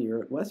when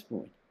you're at West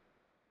Point.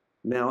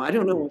 Now, I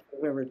don't know if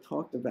we've ever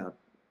talked about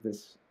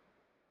this,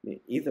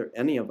 either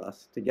any of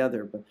us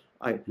together, but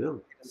I had a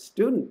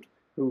student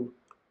who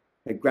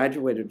had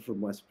graduated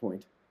from West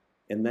Point,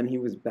 and then he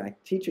was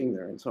back teaching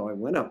there, and so I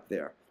went up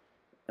there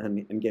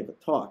and gave a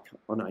talk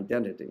on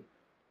identity.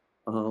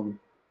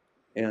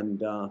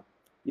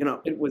 You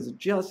know, it was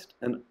just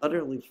an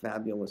utterly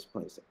fabulous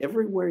place.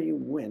 Everywhere you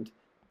went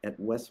at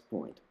West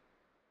Point,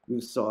 you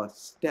saw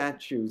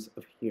statues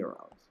of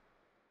heroes.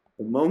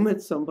 The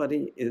moment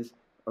somebody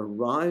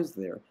arrives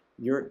there,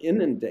 you're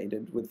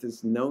inundated with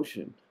this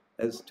notion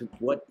as to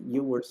what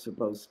you were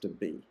supposed to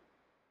be.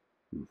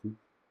 Mm-hmm.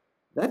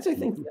 That's, I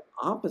think, the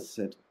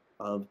opposite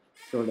of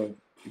sort of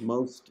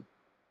most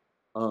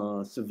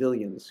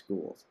civilian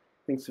schools.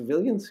 I think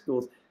civilian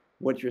schools,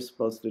 what you're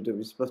supposed to do,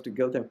 you're supposed to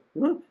go there,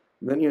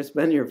 then you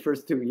spend your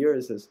first 2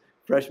 years as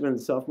freshman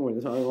and sophomore,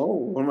 and saying,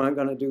 oh, am I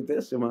going to do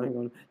this? Am I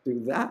going to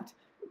do that?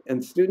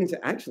 And students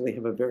actually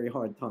have a very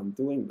hard time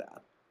doing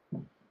that.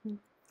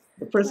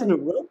 The person who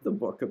wrote the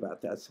book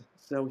about that,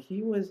 so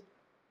he was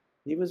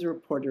a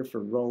reporter for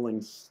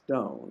Rolling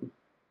Stone.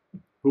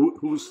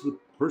 Who's the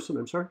person?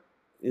 I'm sorry?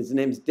 His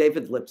name's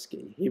David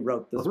Lipsky. He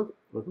wrote this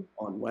book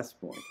on West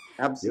Point.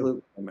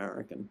 Absolutely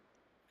American.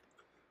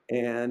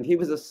 And he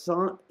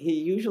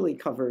usually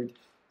covered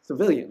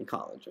civilian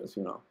colleges,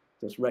 you know,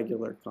 just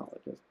regular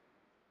colleges.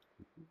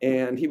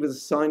 And he was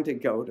assigned to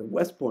go to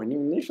West Point. He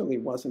initially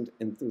wasn't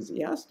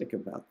enthusiastic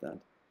about that.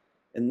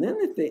 And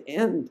then at the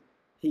end,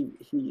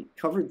 he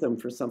covered them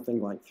for something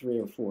like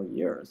 3 or 4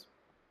 years.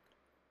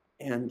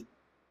 And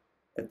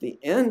at the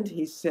end,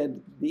 he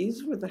said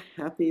these were the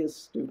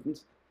happiest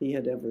students he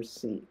had ever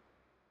seen.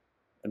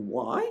 And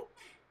why?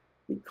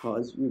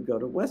 Because you go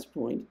to West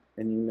Point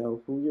and you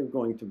know who you're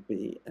going to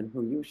be and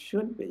who you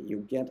should be.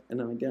 You get an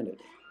identity.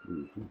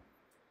 Mm-hmm.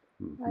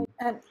 Mm-hmm.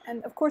 Right.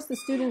 And of course, the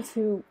students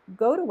who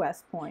go to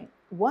West Point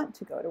want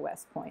to go to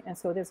West Point. And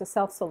so there's a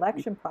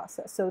self-selection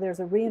process. So there's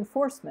a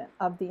reinforcement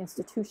of the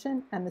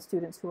institution and the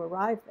students who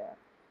arrive there.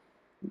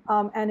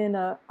 And in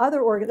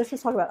let's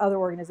just talk about other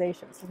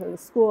organizations. So the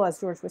school, as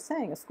George was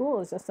saying, a school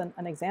is just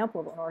an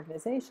example of an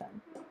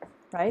organization,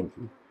 right?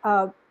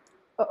 Mm-hmm.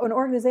 An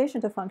organization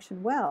to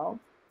function well,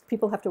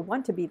 people have to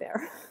want to be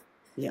there.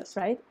 Yes.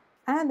 Right?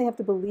 And they have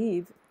to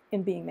believe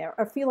in being there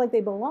or feel like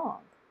they belong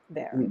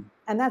there. Mm.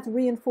 And that's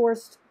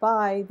reinforced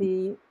by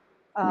the,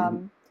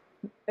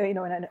 you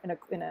know,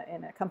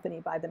 in a company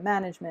by the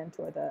management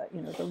or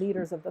the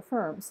leaders of the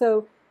firm.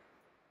 So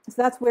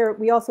that's where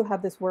we also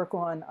have this work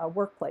on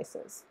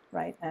workplaces,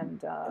 right?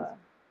 And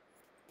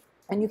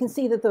you can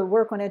see that the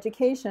work on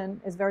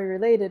education is very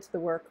related to the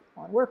work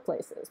on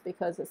workplaces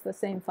because it's the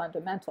same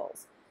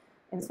fundamentals.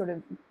 And sort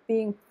of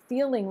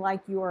feeling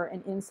like you're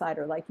an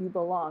insider, like you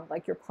belong,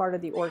 like you're part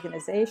of the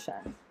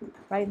organization,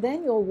 right?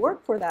 Then you'll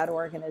work for that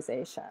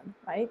organization,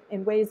 right?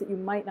 In ways that you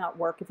might not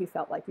work if you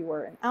felt like you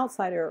were an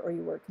outsider or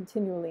you were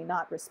continually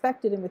not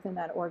respected within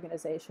that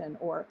organization,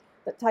 or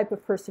the type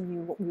of person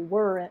you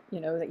were, you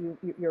know, that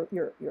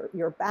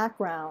your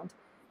background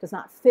does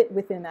not fit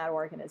within that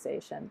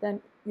organization.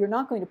 Then you're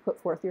not going to put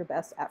forth your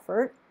best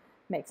effort.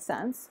 Makes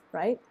sense,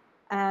 right?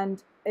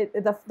 And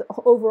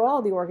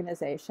overall, the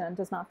organization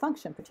does not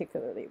function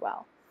particularly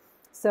well.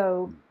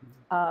 So,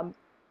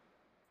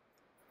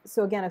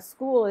 so again, a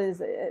school is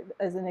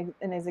an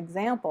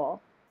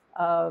example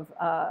of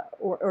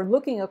or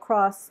looking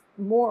across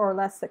more or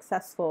less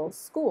successful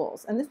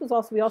schools. And this was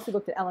also, we also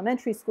looked at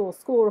elementary schools,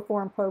 school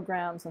reform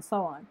programs, and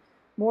so on.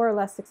 More or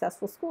less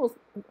successful schools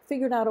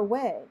figured out a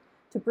way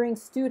to bring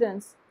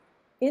students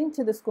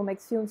into the school,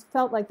 make students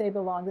felt like they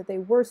belonged, that they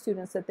were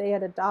students, that they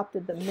had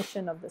adopted the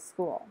mission of the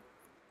school.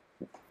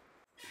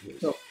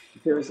 So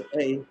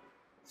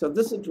so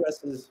this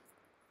addresses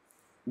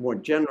more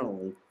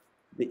generally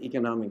the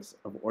economics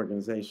of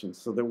organizations.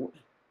 So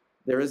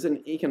there is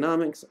an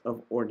economics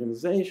of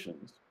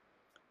organizations.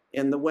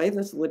 And the way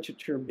this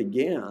literature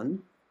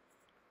began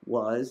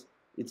was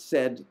it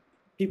said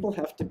people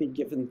have to be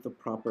given the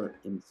proper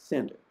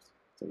incentives.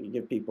 So you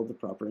give people the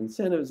proper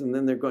incentives, and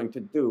then they're going to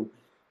do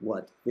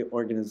what the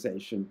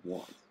organization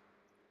wants.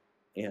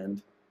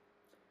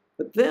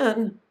 But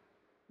then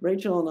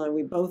Rachel and I,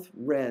 we both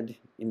read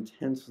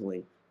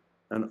intensely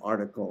an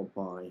article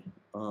by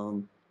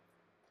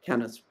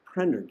Kenneth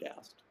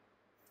Prendergast.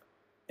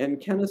 And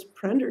Kenneth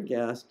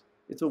Prendergast,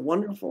 it's a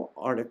wonderful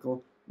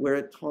article where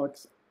it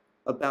talks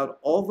about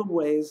all the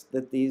ways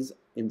that these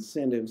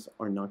incentives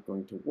are not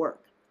going to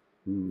work,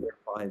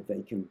 whereby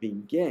they can be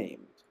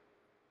gamed.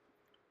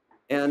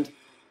 And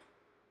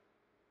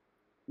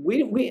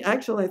we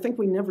actually, I think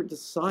we never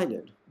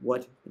decided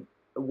what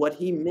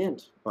he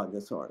meant by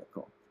this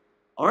article.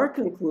 Our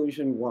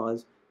conclusion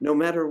was, no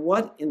matter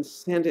what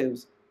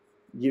incentives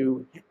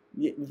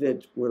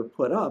that were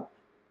put up,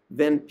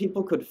 then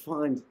people could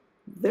find,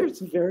 there's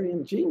very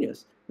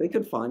ingenious. They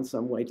could find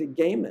some way to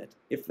game it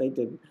if they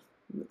didn't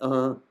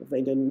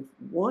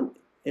want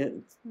it,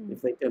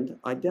 if they didn't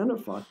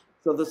identify.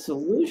 So the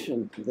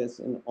solution to this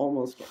in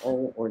almost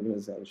all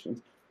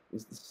organizations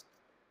is this: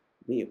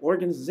 the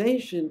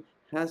organization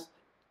has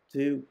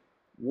to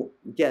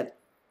get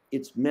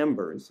its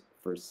members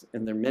first,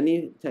 and there are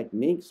many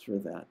techniques for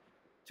that,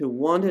 to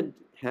want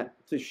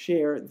to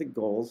share the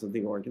goals of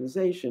the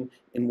organization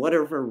in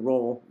whatever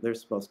role they're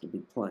supposed to be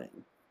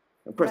playing.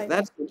 Of course,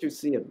 that's what you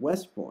see at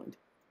West Point.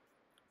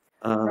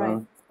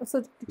 Right.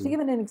 So to give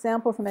an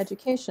example from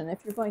education,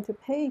 if you're going to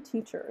pay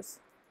teachers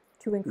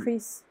to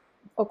increase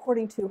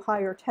according to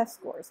higher test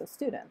scores of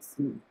students,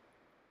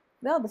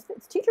 well, the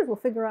teachers will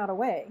figure out a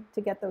way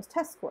to get those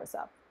test scores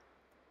up.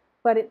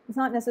 But it's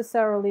not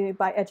necessarily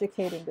by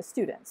educating the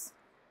students,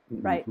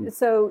 right?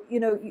 So,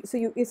 it's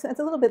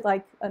a little bit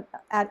like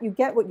you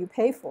get what you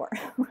pay for,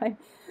 right?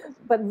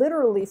 But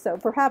literally so,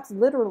 perhaps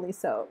literally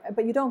so,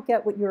 but you don't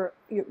get what you're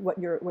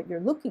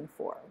looking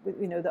for.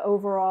 The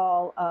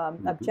overall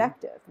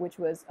objective, which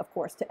was, of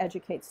course, to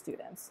educate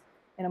students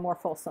in a more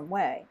fulsome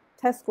way.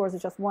 Test scores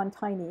is just one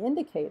tiny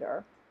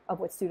indicator of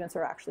what students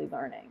are actually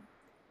learning.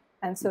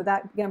 And so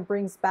that again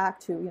brings back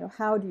to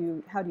how do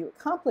you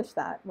accomplish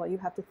that? Well, you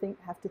have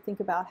to think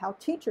about how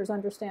teachers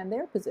understand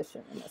their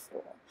position in the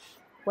school.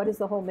 What is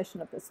the whole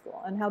mission of the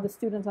school, and how the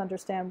students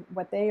understand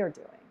what they are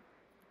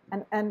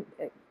doing, and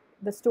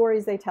the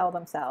stories they tell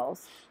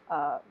themselves.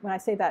 When I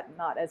say that,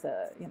 not as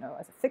a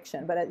as a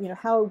fiction, but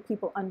how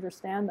people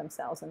understand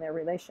themselves and their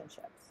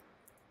relationships.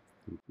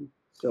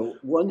 So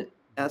one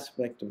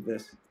aspect of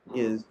this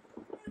is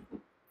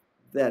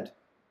that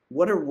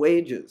what are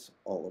wages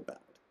all about?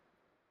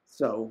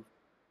 So,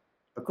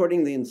 according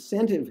to the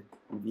incentive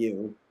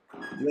view,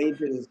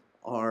 wages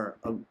are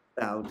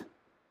about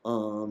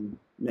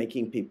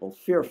making people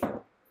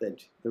fearful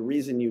that the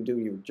reason you do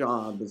your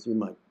job is you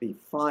might be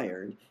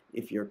fired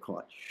if you're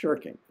caught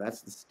shirking.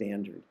 That's the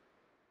standard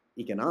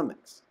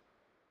economics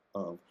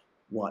of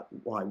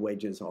why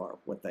wages are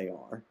what they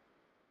are.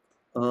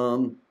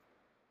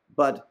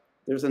 But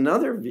there's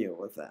another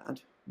view of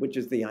that, which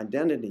is the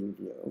identity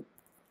view,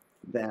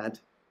 that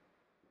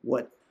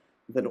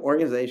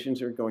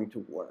organizations are going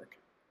to work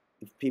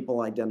if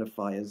people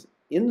identify as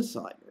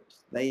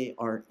insiders. They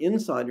are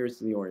insiders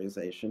to the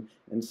organization,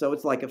 and so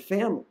it's like a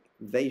family.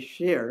 They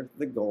share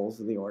the goals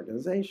of the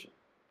organization,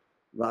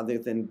 rather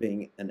than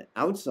being an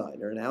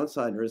outsider. An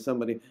outsider is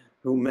somebody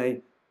who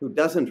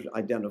doesn't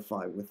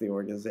identify with the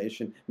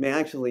organization, may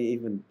actually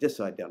even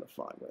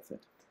disidentify with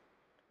it.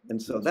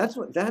 And so that's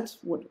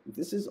what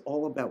this is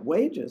all about,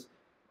 wages.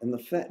 And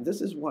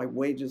this is why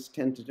wages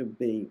tend to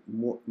be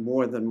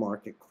more than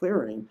market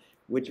clearing,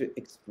 which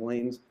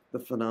explains the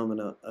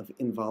phenomena of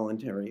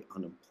involuntary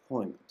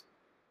unemployment.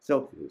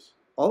 So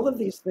all of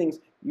these things,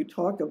 you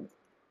talk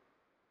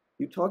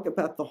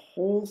about the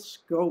whole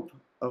scope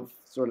of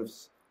sort of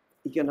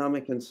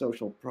economic and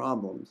social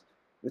problems.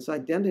 This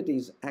identity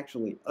is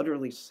actually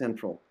utterly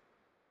central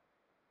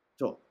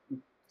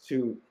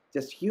to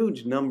just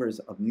huge numbers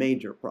of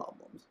major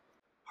problems.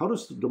 How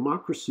does the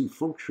democracy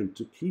function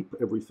to keep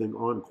everything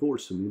on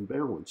course and in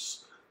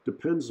balance?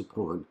 Depends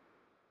upon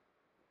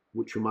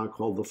what you might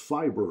call the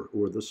fiber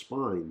or the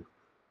spine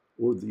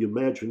or the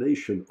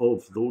imagination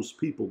of those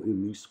people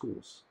in these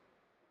schools.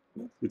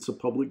 It's a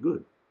public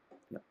good.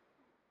 Yeah.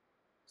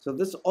 So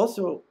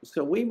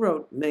we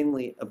wrote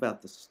mainly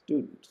about the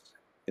students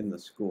in the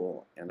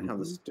school and how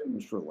the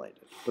students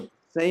related. But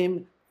the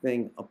same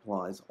thing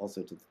applies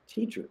also to the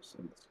teachers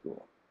in the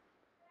school.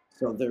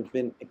 So there have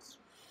been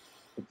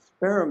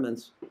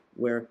experiments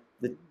where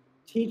the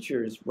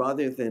teachers,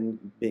 rather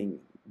than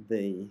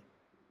getting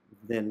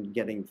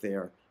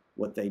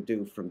what they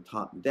do from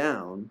top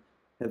down,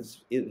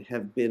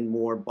 have been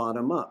more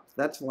bottom up.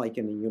 That's like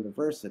in a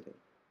university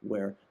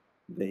where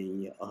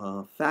the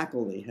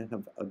faculty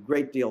have a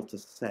great deal to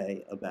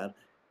say about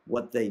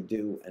what they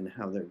do and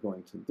how they're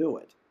going to do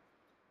it.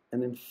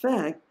 And in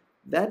fact,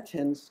 that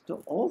tends to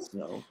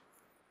also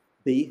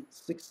be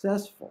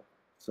successful.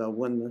 So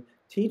when the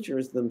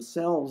teachers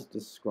themselves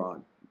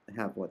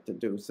have what to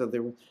do. So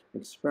there was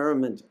an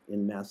experiment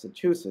in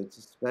Massachusetts,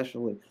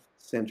 especially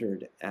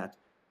centered at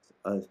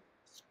a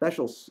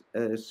special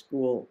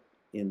school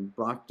in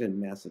Brockton,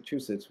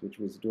 Massachusetts, which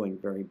was doing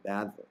very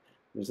badly.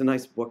 There's a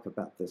nice book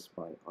about this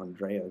by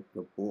Andrea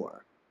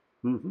Gabor.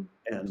 Mm-hmm.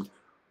 And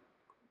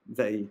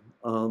they,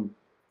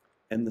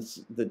 and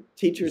the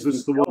teachers. Is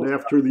this the one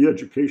after the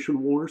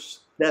education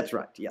wars? That's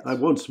right, yes. I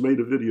once made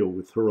a video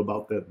with her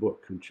about that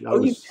book, and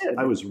you did?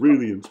 I was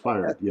really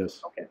inspired,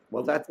 yes. Okay,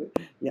 well, that's it,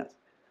 yes.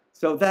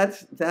 So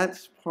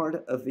that's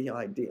part of the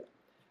idea.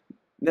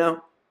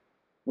 Now,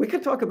 we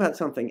could talk about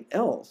something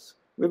else.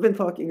 We've been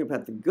talking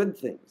about the good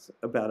things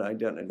about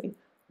identity.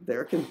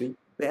 There can be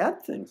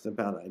bad things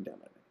about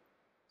identity.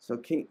 So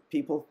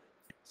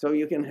so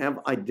you can have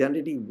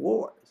identity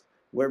wars,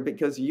 where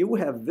because you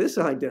have this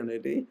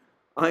identity,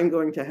 I'm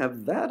going to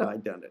have that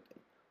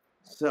identity.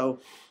 So,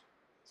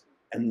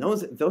 and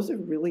those are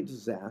really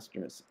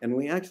disastrous. And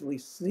we actually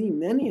see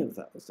many of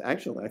those.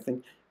 Actually, I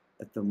think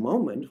at the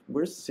moment,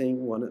 we're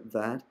seeing one of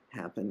that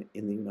happen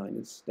in the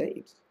United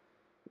States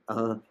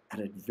at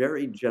a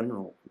very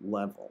general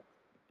level.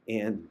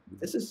 And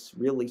this is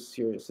really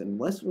serious.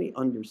 Unless we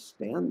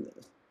understand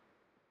this,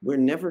 we're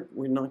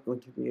not going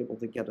to be able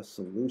to get a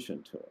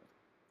solution to it.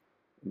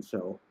 And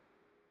so,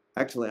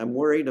 actually, I'm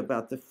worried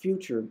about the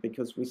future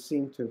because we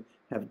seem to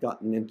have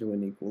gotten into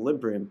an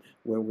equilibrium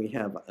where we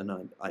have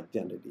an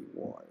identity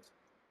wars.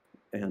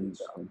 And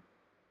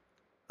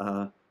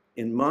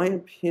in my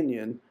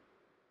opinion,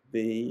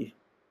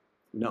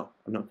 no,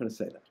 I'm not going to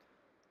say that.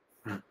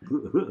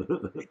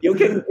 you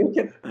can.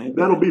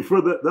 That'll be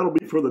for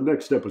the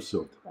next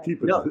episode. Right.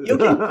 Keep it. No, you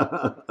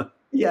can.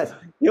 Yes,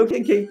 you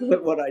can keep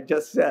what I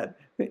just said.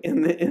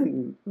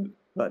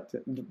 But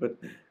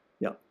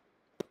yeah.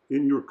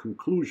 In your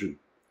conclusion,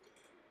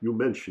 you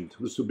mentioned,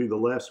 this will be the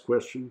last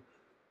question,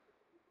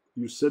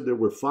 you said there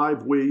were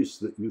 5 ways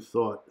that you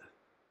thought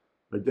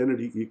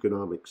identity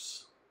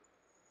economics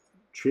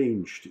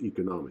changed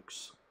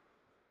economics.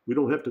 We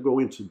don't have to go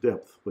into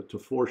depth, but to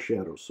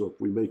foreshadow, so if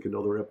we make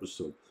another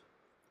episode,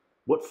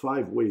 what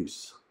 5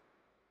 ways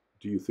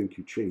do you think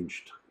you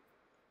changed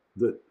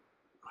that,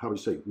 how do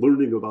you say,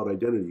 learning about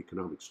identity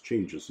economics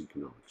changes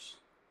economics?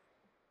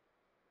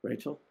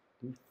 Rachel?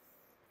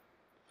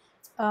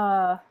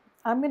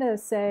 I'm going to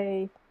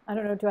say, I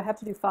don't know, do I have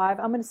to do 5?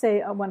 I'm going to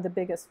say one of the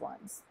biggest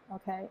ones,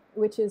 okay,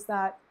 which is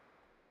that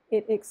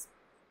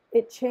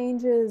it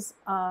changes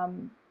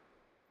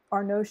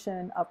our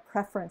notion of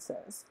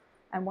preferences.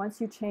 And once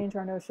you change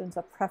our notions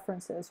of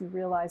preferences, you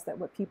realize that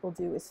what people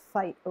do is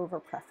fight over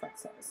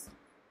preferences.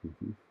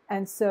 Mm-hmm.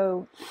 And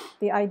so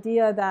the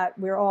idea that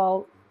we're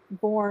all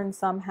born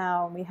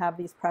somehow and we have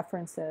these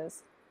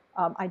preferences,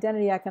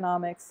 identity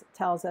economics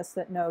tells us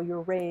that no,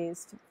 you're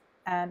raised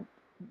and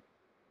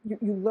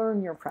you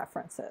learn your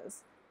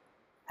preferences.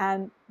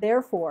 And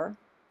therefore,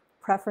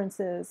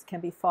 preferences can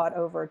be fought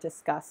over,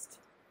 discussed,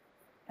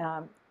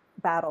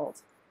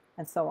 battled,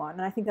 and so on.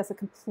 And I think that's a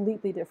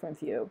completely different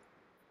view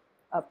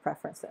of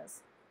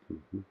preferences.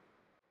 Mm-hmm.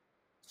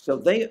 So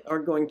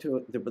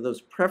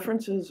those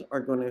preferences are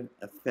going to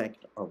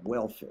affect our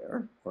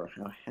welfare or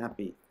how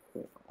happy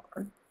we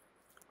are.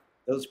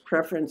 Those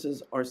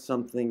preferences are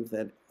something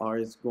that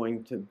is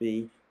going to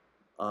be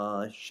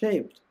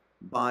shaped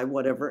by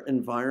whatever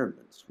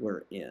environments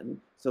we're in.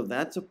 So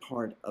that's a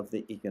part of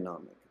the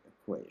economic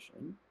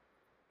equation.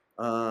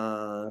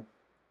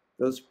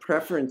 Those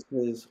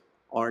preferences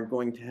are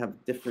going to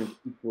have different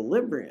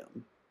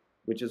equilibrium,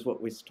 which is what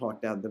we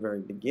talked about at the very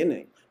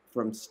beginning,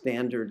 from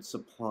standard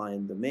supply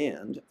and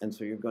demand. And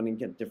so you're going to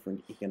get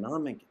different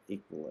economic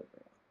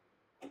equilibrium.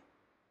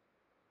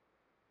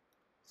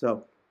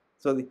 So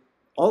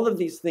all of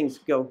these things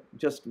go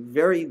just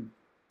to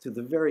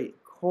the very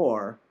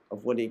core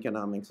of what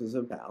economics is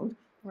about.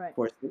 Right. Of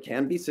course, there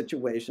can be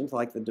situations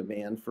like the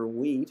demand for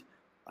wheat,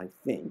 I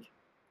think,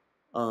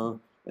 and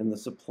the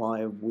supply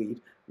of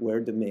wheat, where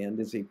demand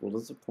is equal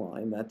to supply,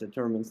 and that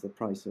determines the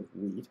price of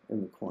wheat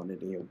and the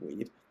quantity of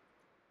wheat.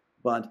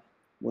 But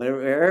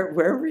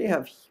wherever you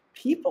have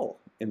people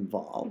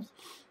involved,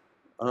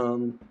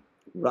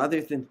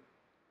 rather than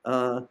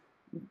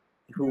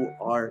who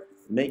are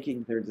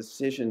making their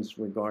decisions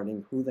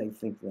regarding who they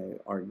think they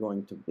are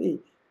going to be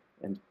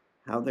and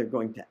how they're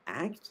going to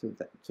act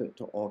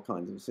to all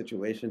kinds of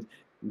situations,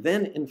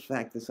 then in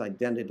fact this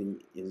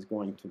identity is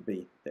going to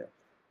be there.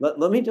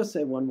 Let me just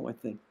say one more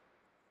thing.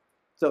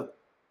 So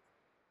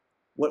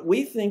what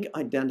we think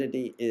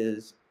identity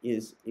is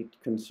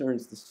it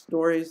concerns the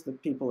stories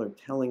that people are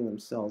telling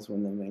themselves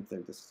when they make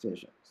their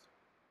decisions.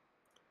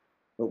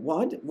 But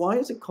why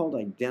is it called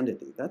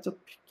identity? That's a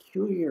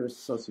peculiar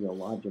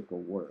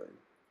sociological word.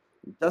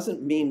 It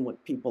doesn't mean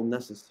what people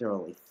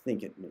necessarily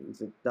think it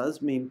means. It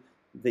does mean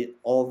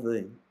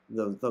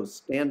those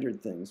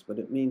standard things, but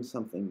it means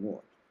something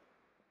more.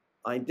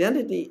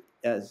 Identity,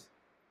 as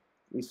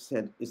we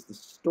said, is the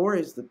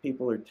stories that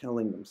people are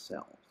telling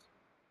themselves.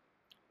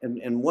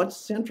 And what's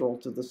central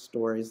to the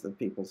stories that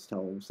people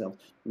tell themselves?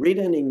 Read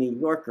any New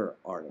Yorker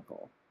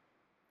article.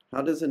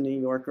 How does a New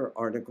Yorker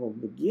article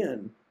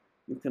begin?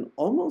 you can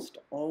almost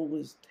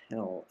always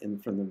tell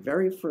from the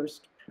very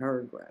first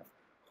paragraph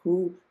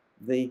who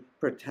the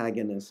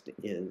protagonist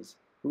is,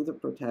 who the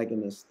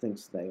protagonist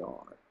thinks they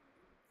are.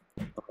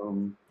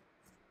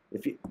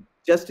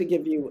 Just to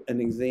give you an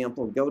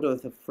example, go to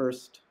the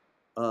first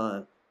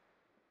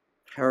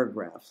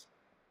paragraphs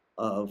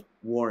of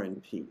War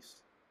and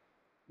Peace.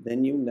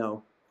 Then you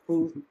know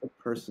who the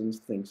person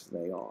thinks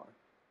they are.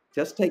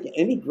 Just take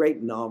any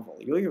great novel,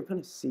 you're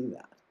going to see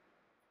that.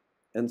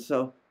 And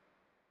so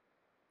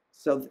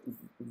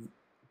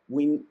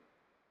you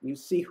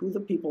see who the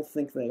people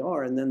think they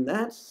are, and then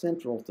that's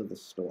central to the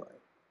story.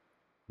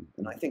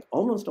 And I think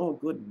almost all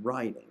good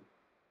writing,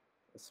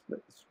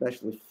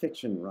 especially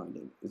fiction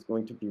writing, is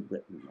going to be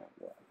written that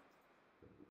way.